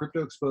 But yeah,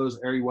 Crypto Expose,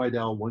 Ari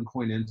Widell,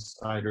 OneCoin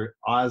Insider,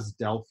 Oz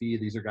Delphi.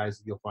 These are guys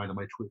that you'll find on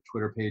my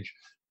Twitter page.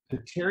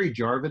 Petteri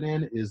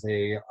Jarvinen is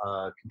a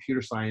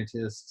computer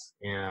scientist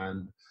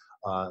and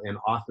an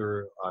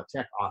author,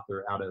 tech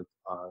author out of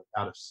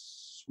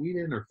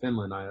Sweden or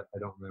Finland. I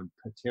don't remember.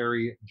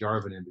 Petteri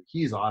Jarvinen, but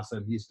he's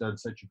awesome. He's done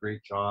such a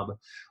great job.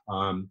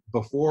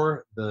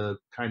 Before the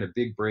kind of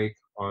big break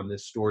on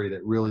this story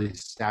that really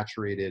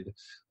saturated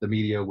the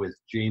media with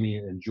Jamie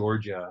and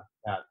Georgia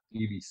at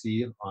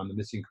BBC on the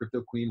Missing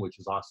Crypto Queen, which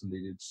is awesome.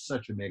 They did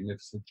such a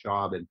magnificent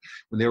job. And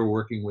when they were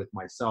working with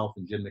myself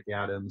and Jim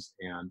McAdams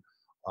and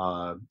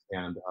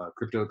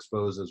Crypto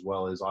Expose, as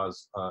well as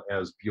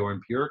Bjorn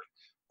Pjörk,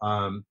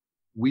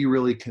 we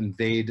really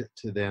conveyed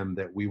to them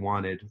that we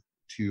wanted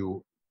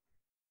to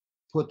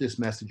put this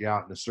message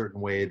out in a certain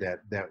way that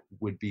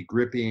would be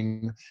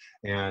gripping,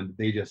 and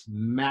they just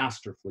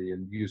masterfully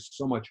and used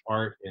so much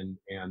art and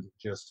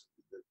just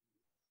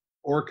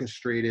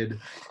orchestrated,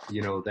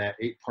 that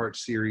 8-part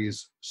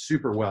series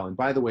super well. And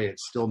by the way,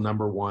 it's still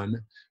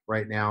 #1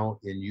 right now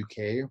in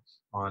UK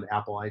on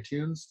Apple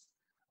iTunes.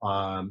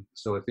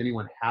 So if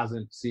anyone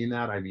hasn't seen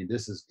that, I mean,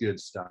 this is good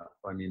stuff.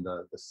 I mean,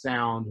 the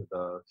sound,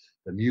 the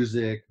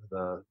music,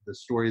 the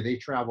story. They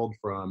traveled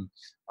from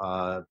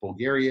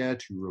Bulgaria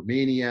to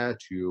Romania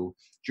to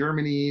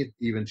Germany,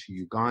 even to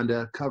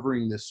Uganda,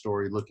 covering this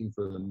story, looking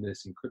for the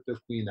missing crypto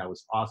queen. That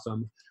was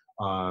awesome.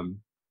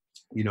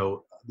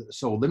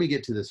 So let me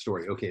get to this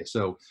story. Okay,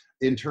 so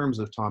in terms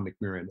of Tom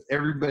McMurrin,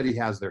 everybody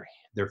has their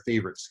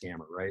favorite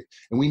scammer, right?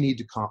 And we need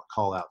to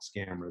call out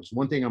scammers.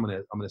 One thing I'm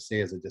gonna say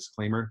as a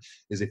disclaimer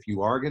is, if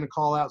you are gonna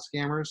call out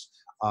scammers,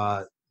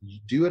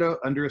 do it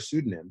under a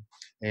pseudonym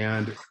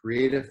and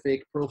create a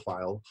fake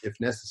profile if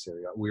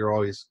necessary.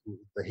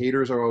 The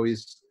haters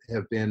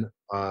have been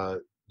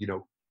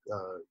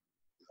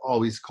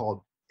always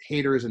called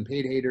haters and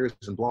paid haters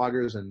and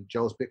bloggers and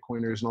jealous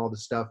Bitcoiners and all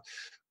this stuff.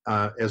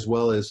 As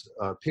well as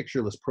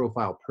pictureless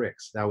profile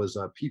pricks. That was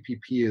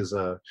PPP is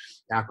a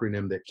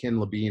acronym that Ken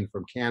Levine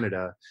from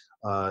Canada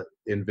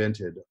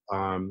invented,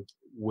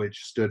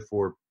 which stood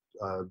for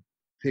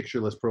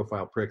pictureless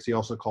profile pricks. He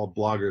also called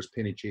bloggers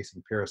penny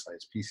chasing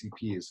parasites,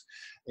 PCPs.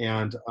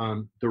 And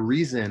the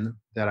reason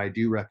that I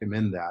do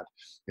recommend that,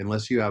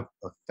 unless you have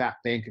a fat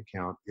bank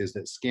account, is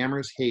that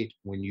scammers hate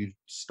when you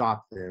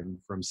stop them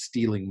from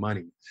stealing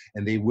money,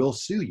 and they will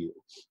sue you,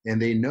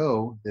 and they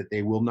know that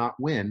they will not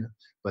win,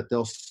 but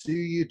they'll sue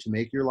you to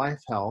make your life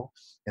hell,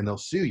 and they'll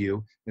sue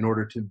you in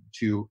order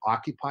to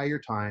occupy your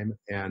time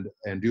and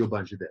do a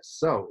bunch of this.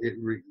 So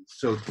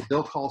so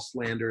they'll call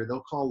slander,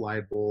 they'll call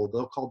libel,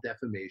 they'll call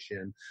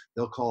defamation,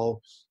 they'll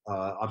call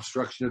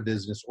obstruction of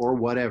business or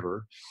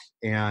whatever.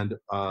 And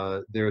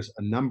there's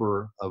a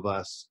number of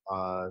us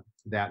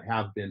that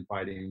have been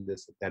fighting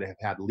this, that have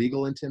had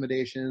legal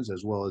intimidations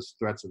as well as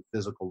threats of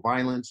physical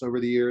violence over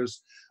the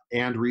years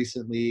and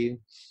recently.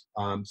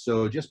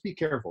 So just be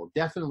careful.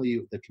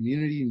 Definitely the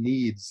community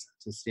needs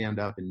to stand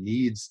up and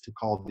needs to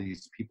call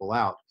these people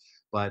out,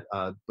 but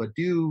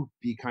do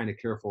be kind of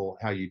careful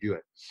how you do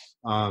it.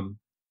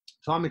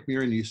 Tom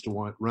McMurrin used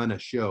to run a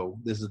show.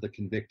 This is the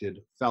convicted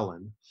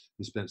felon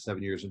who spent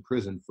 7 years in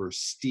prison for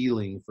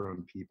stealing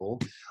from people.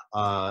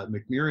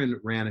 McMurrin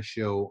ran a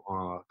show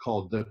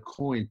called The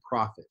Coin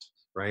Prophet,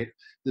 right?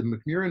 The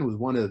McMurrin was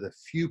one of the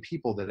few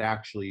people that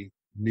actually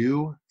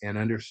knew and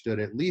understood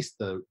at least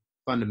the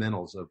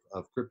fundamentals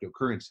of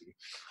cryptocurrency.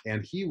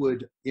 And he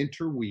would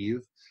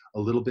interweave a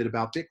little bit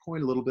about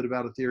Bitcoin, a little bit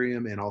about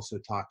Ethereum, and also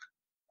talk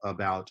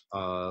about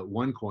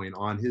OneCoin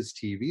on his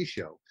TV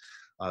show.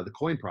 The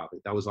Coin Prophet,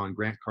 that was on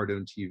Grant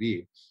Cardone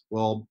TV.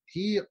 Well,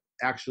 he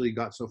actually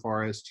got so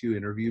far as to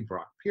interview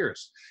Brock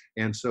Pierce.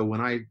 And so when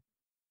I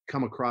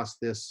come across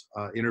this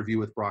interview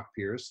with Brock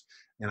Pierce,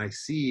 and I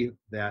see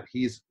that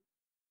he's,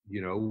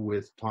 you know,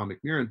 with Tom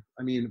McMurrin,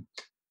 I mean,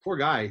 poor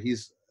guy,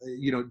 he's,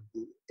 you know,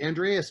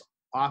 Andreas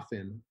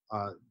often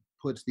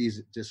puts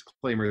these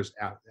disclaimers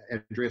out.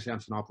 Andreas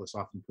Antonopoulos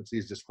often puts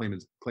these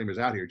disclaimers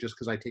out here. Just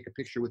because I take a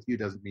picture with you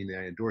doesn't mean that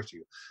I endorse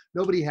you.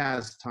 Nobody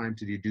has time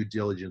to do due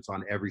diligence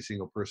on every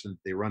single person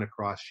they run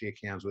across, shake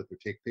hands with, or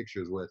take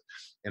pictures with.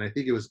 And I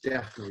think it was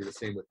definitely the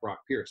same with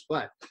Brock Pierce.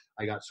 But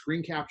I got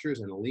screen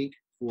captures and a link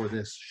for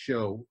this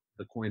show,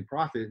 The Coin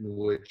Prophet, in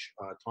which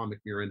Tom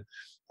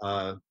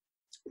McMurrin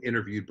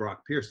interviewed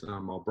Brock Pierce. And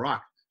I'm all,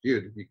 Brock,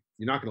 dude,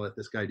 you're not going to let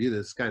this guy do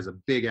this. This guy's a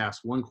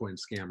big-ass OneCoin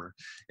scammer.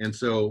 And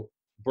so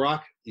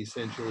Brock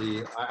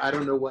essentially, I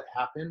don't know what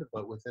happened,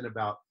 but within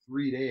about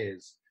 3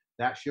 days,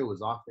 that show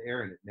was off the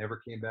air and it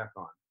never came back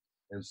on.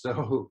 And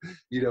so,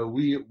 you know,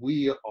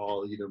 we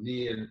all, you know,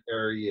 me and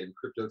Ari and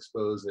Crypto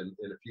Expose and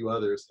a few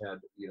others had,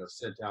 you know,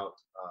 sent out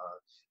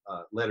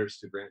letters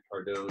to Grant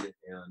Cardone,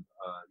 and,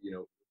 you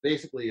know,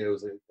 basically it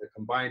was a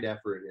combined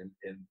effort,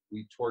 and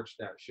we torched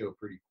that show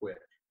pretty quick.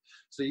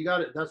 So you got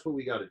to, that's what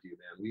we got to do,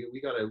 man.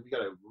 We got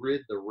to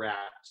rid the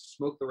rats,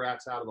 smoke the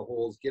rats out of the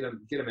holes, get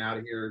them out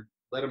of here.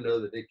 Let them know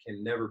that they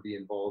can never be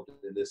involved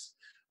in this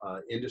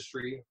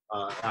industry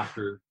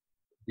after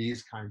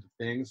these kinds of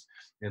things.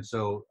 And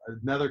so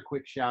another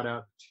quick shout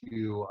out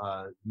to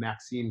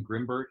Maxime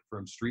Grimbert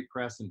from Street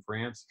Press in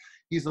France.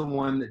 He's the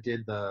one that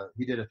did a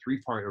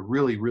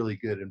really, really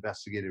good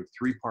investigative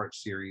 3-part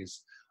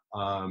series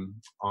on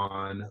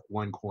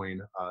OneCoin,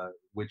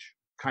 which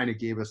kind of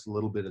gave us a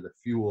little bit of the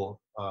fuel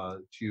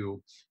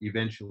to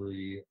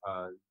eventually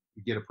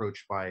get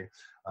approached by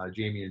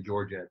Jamie and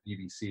Georgia at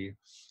BBC.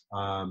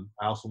 I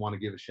also want to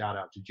give a shout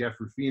out to Jeff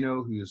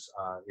Rufino, who's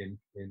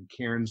in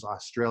Cairns,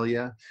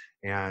 Australia,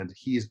 and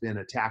he's been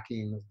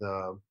attacking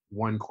the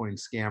OneCoin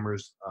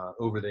scammers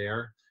over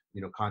there,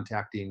 you know,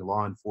 contacting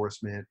law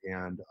enforcement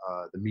and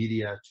the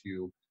media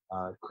to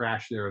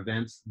crash their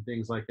events and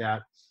things like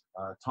that.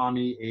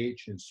 Tommy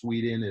H in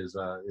Sweden is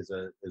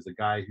a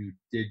guy who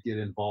did get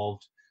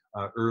involved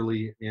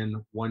early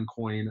in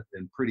OneCoin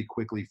and pretty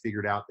quickly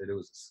figured out that it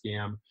was a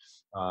scam.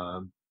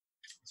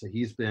 So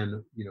he's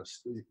been, you know,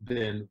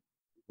 been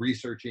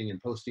researching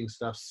and posting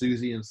stuff.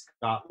 Susie in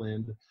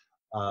Scotland,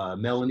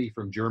 Melanie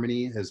from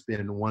Germany has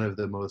been one of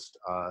the most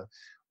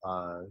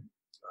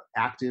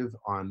active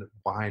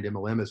behind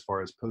MLM as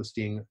far as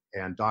posting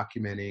and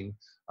documenting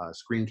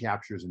screen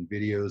captures and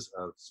videos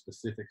of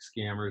specific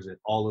scammers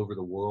all over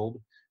the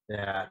world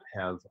that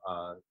have,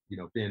 you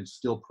know, been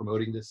still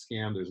promoting this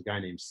scam. There's a guy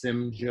named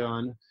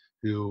Simjon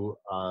who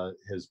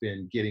has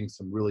been getting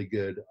some really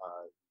good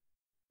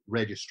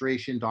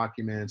registration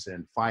documents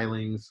and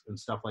filings and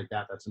stuff like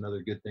that. That's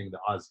another good thing that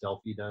Oz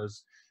Delphi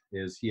does,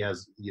 is he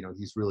has, you know,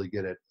 he's really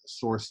good at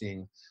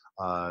sourcing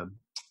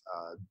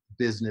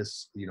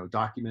business, you know,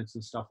 documents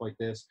and stuff like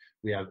this.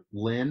 We have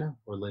Lynn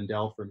or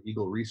Lindell from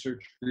Eagle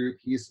Research Group.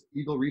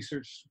 Eagle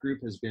Research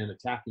Group has been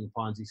attacking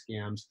Ponzi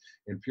scams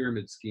and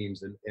pyramid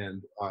schemes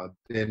and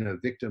been a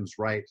victim's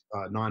right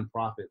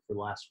nonprofit for the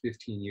last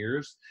 15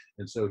 years.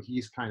 And so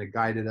he's kind of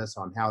guided us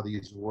on how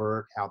these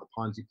work, how the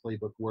Ponzi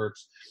playbook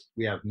works.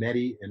 We have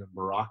Mehdi in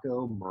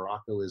Morocco.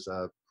 Morocco is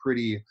a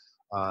pretty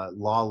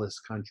lawless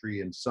country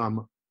in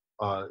some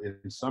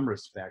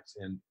respects,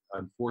 and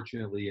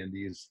unfortunately in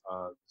these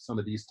some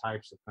of these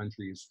types of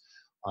countries,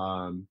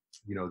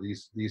 you know,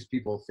 these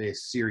people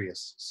face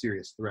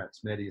serious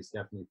threats. Mehdi has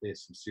definitely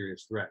faced some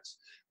serious threats.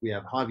 We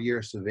have Javier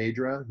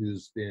Saavedra,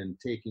 who's been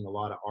taking a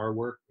lot of our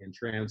work and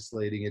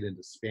translating it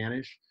into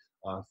Spanish.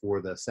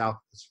 for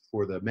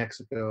the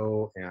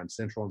Mexico and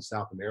Central and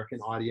South American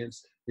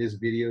audience. His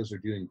videos are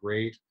doing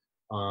great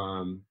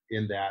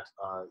in that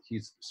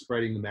he's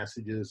spreading the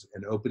messages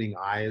and opening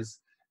eyes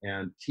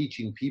and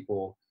teaching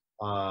people,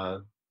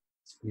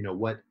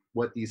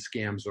 what these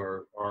scams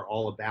are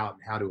all about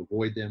and how to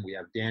avoid them. We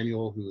have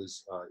Daniel, who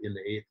is in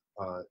the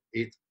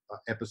eighth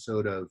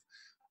episode of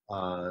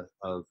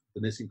the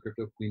Missing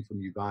Crypto Queen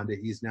from Uganda.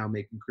 He's now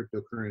making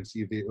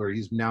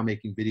he's now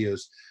making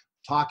videos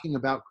talking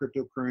about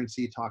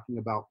cryptocurrency, talking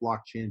about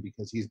blockchain,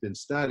 because he's been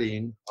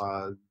studying,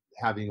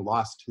 having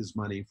lost his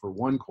money for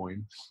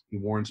OneCoin. He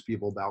warns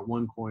people about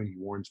OneCoin. He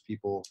warns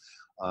people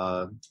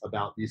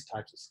about these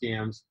types of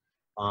scams.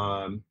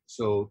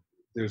 So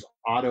there's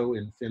Otto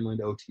in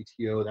Finland,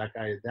 OTTO. That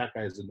guy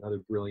is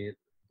another brilliant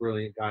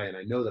guy. And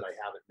I know that I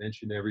haven't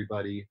mentioned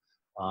everybody.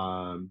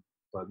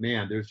 But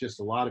man, there's just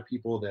a lot of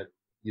people that,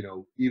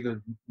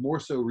 even more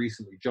so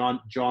recently,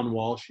 John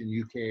Walsh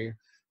in UK,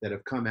 that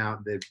have come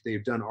out.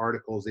 They've done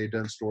articles, they've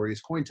done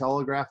stories.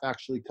 Cointelegraph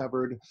actually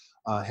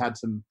had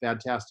some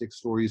fantastic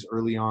stories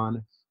early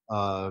on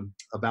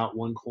about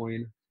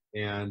OneCoin.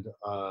 And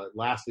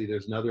lastly,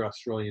 there's another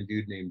Australian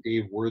dude named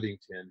Dave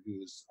Worthington,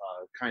 who's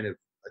kind of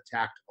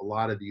attacked a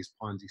lot of these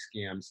Ponzi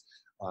scams,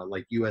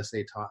 like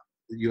USI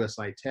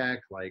Tech,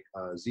 like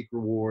Zeke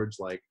Rewards,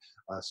 like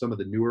some of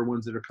the newer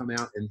ones that are coming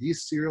out. And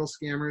these serial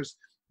scammers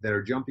that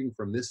are jumping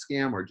from this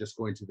scam are just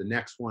going to the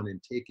next one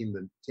and taking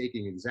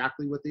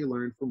exactly what they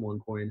learned from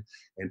OneCoin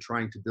and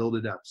trying to build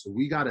it up. So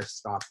we got to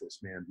stop this,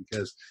 man,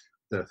 because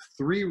the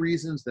 3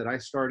 reasons that I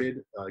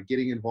started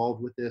getting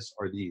involved with this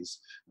are these.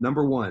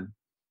 Number 1,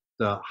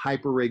 the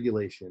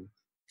hyper-regulation.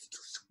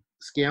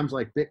 Scams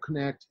like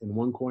BitConnect and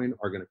OneCoin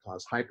are going to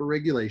cause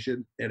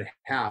hyper-regulation and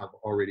have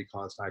already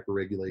caused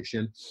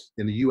hyper-regulation.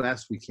 In the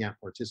US, we can't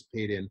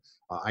participate in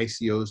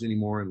ICOs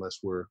anymore unless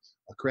we're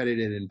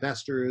accredited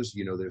investors.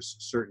 There's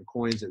certain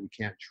coins that we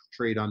can't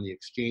trade on the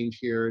exchange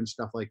here and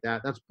stuff like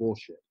that. That's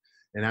bullshit.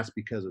 And that's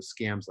because of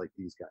scams like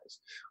these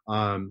guys.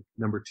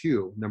 Number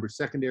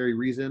secondary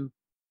reason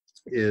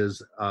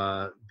is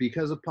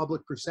because of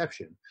public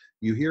perception.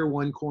 You hear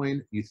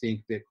OneCoin, you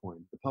think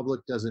Bitcoin. The public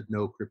doesn't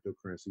know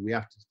cryptocurrency. We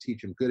have to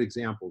teach them good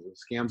examples. And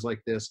scams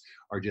like this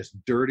are just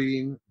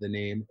dirtying the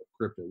name of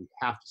crypto. We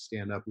have to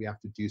stand up. We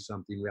have to do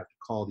something. We have to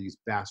call these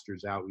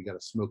bastards out. We got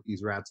to smoke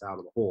these rats out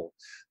of the hole.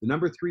 The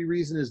number 3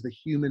 reason is the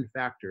human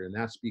factor, and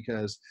that's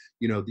because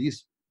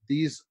these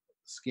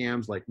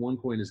scams like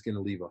OneCoin is going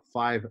to leave a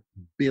 $5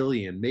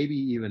 billion, maybe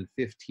even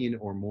 $15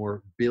 or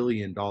more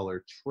billion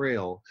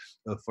trail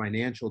of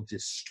financial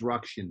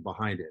destruction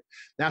behind it.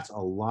 That's a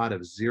lot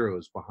of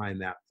zeros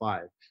behind that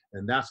 5,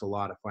 and that's a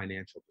lot of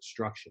financial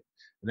destruction,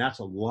 and that's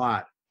a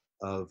lot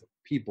of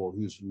people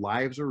whose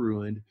lives are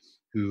ruined.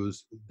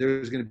 There's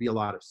going to be a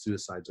lot of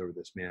suicides over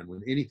this, man.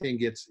 When anything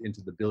gets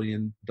into the $1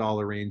 billion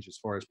range as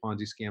far as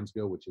Ponzi scams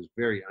go, which is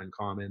very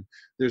uncommon,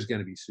 there's going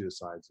to be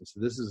suicides, and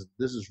so this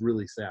is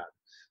really sad.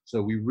 So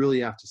we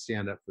really have to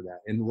stand up for that.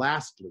 And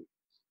lastly,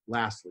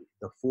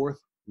 the 4th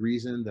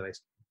reason that I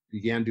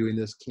began doing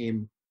this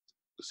came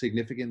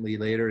significantly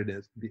later,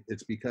 and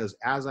it's because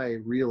as I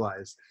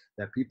realized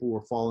that people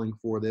were falling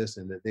for this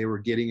and that they were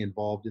getting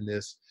involved in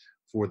this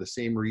for the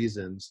same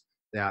reasons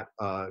that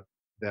I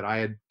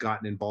had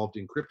gotten involved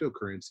in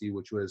cryptocurrency,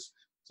 which was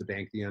to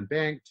bank the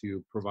unbanked,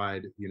 to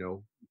provide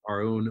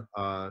our own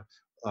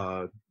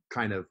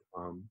kind of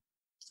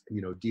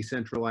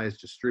decentralized,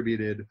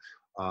 distributed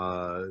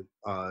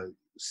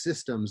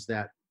systems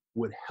that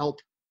would help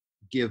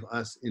give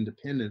us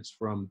independence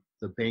from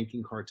the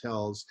banking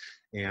cartels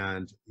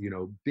and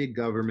big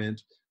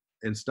government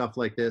and stuff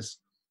like this.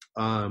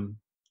 I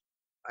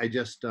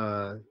just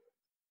the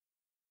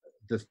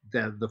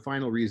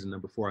final reason,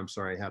 number 4, I'm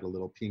sorry, I had a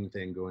little ping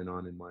thing going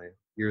on in my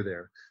ear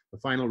there. The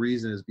final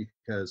reason is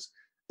because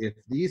if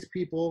these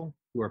people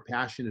who are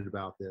passionate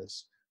about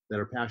this, that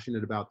are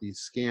passionate about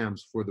these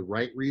scams for the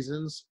right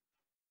reasons,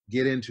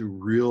 get into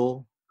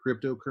real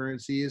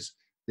cryptocurrencies,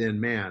 then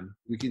man,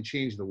 we can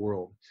change the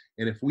world.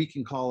 And if we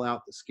can call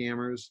out the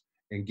scammers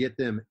and get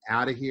them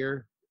out of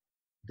here,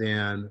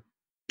 then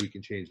we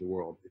can change the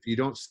world. If you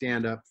don't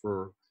stand up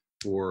for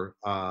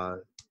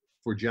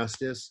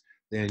justice,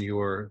 then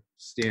you're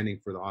standing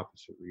for the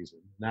opposite reason.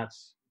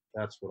 That's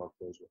what I'll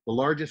close with. The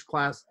largest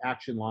class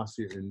action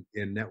lawsuit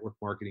in network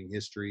marketing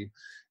history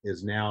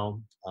is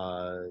now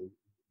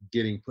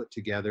getting put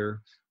together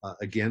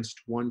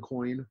against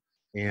OneCoin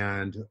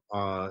and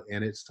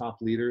its top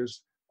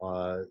leaders,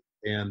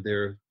 and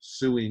they're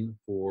suing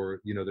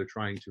for, they're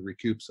trying to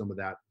recoup some of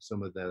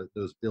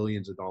those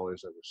billions of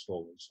dollars that were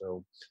stolen.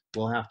 So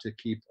we'll have to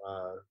keep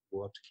on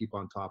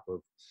top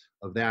of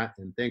that.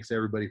 And thanks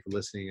everybody for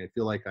listening. I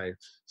feel like I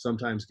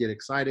sometimes get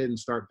excited and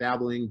start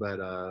babbling, but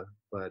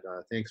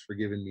thanks for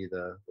giving me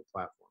the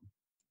platform.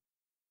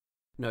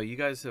 No, you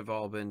guys have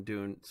all been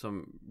doing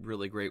some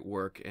really great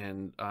work,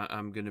 and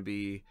I'm going to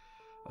be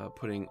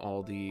putting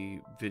all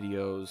the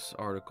videos,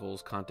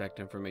 articles,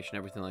 contact information,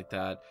 everything like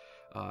that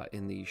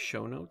in the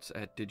show notes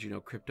at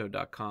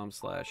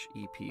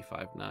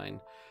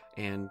didyouknowcrypto.com/EP59.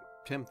 And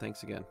Tim,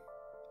 thanks again.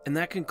 And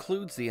that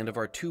concludes the end of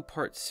our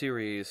two-part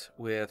series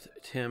with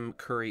Tim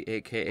Curry,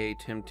 aka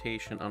Tim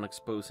Tayshun, on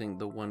exposing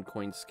the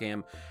OneCoin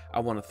scam. I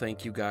want to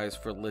thank you guys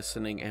for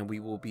listening, and we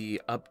will be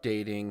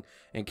updating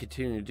and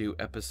continuing to do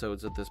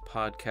episodes of this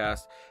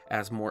podcast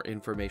as more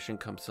information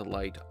comes to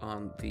light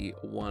on the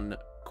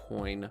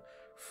OneCoin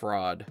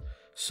fraud.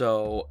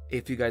 So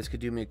if you guys could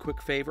do me a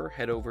quick favor,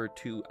 head over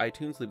to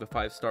iTunes, leave a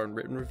 5-star and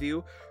written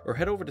review, or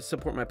head over to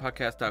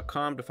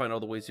supportmypodcast.com to find all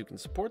the ways you can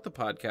support the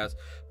podcast.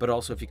 But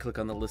also, if you click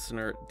on the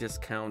listener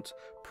discount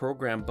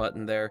program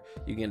button there,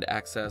 you get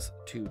access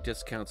to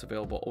discounts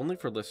available only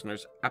for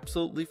listeners,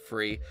 absolutely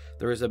free.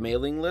 There is a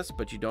mailing list,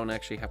 but you don't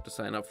actually have to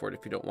sign up for it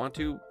if you don't want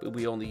to.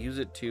 We only use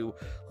it to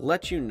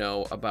let you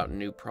know about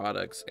new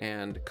products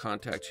and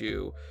contact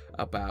you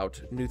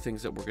about new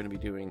things that we're going to be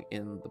doing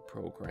in the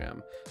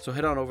program. So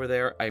head on over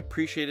there. I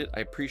appreciate it. I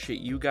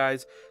appreciate you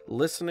guys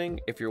listening.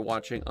 If you're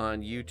watching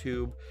on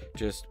YouTube,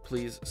 just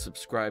please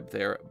subscribe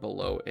there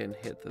below and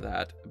hit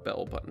that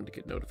bell button to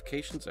get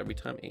notifications every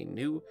time a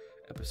new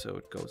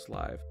episode goes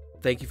live.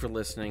 Thank you for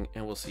listening,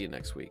 and we'll see you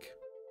next week.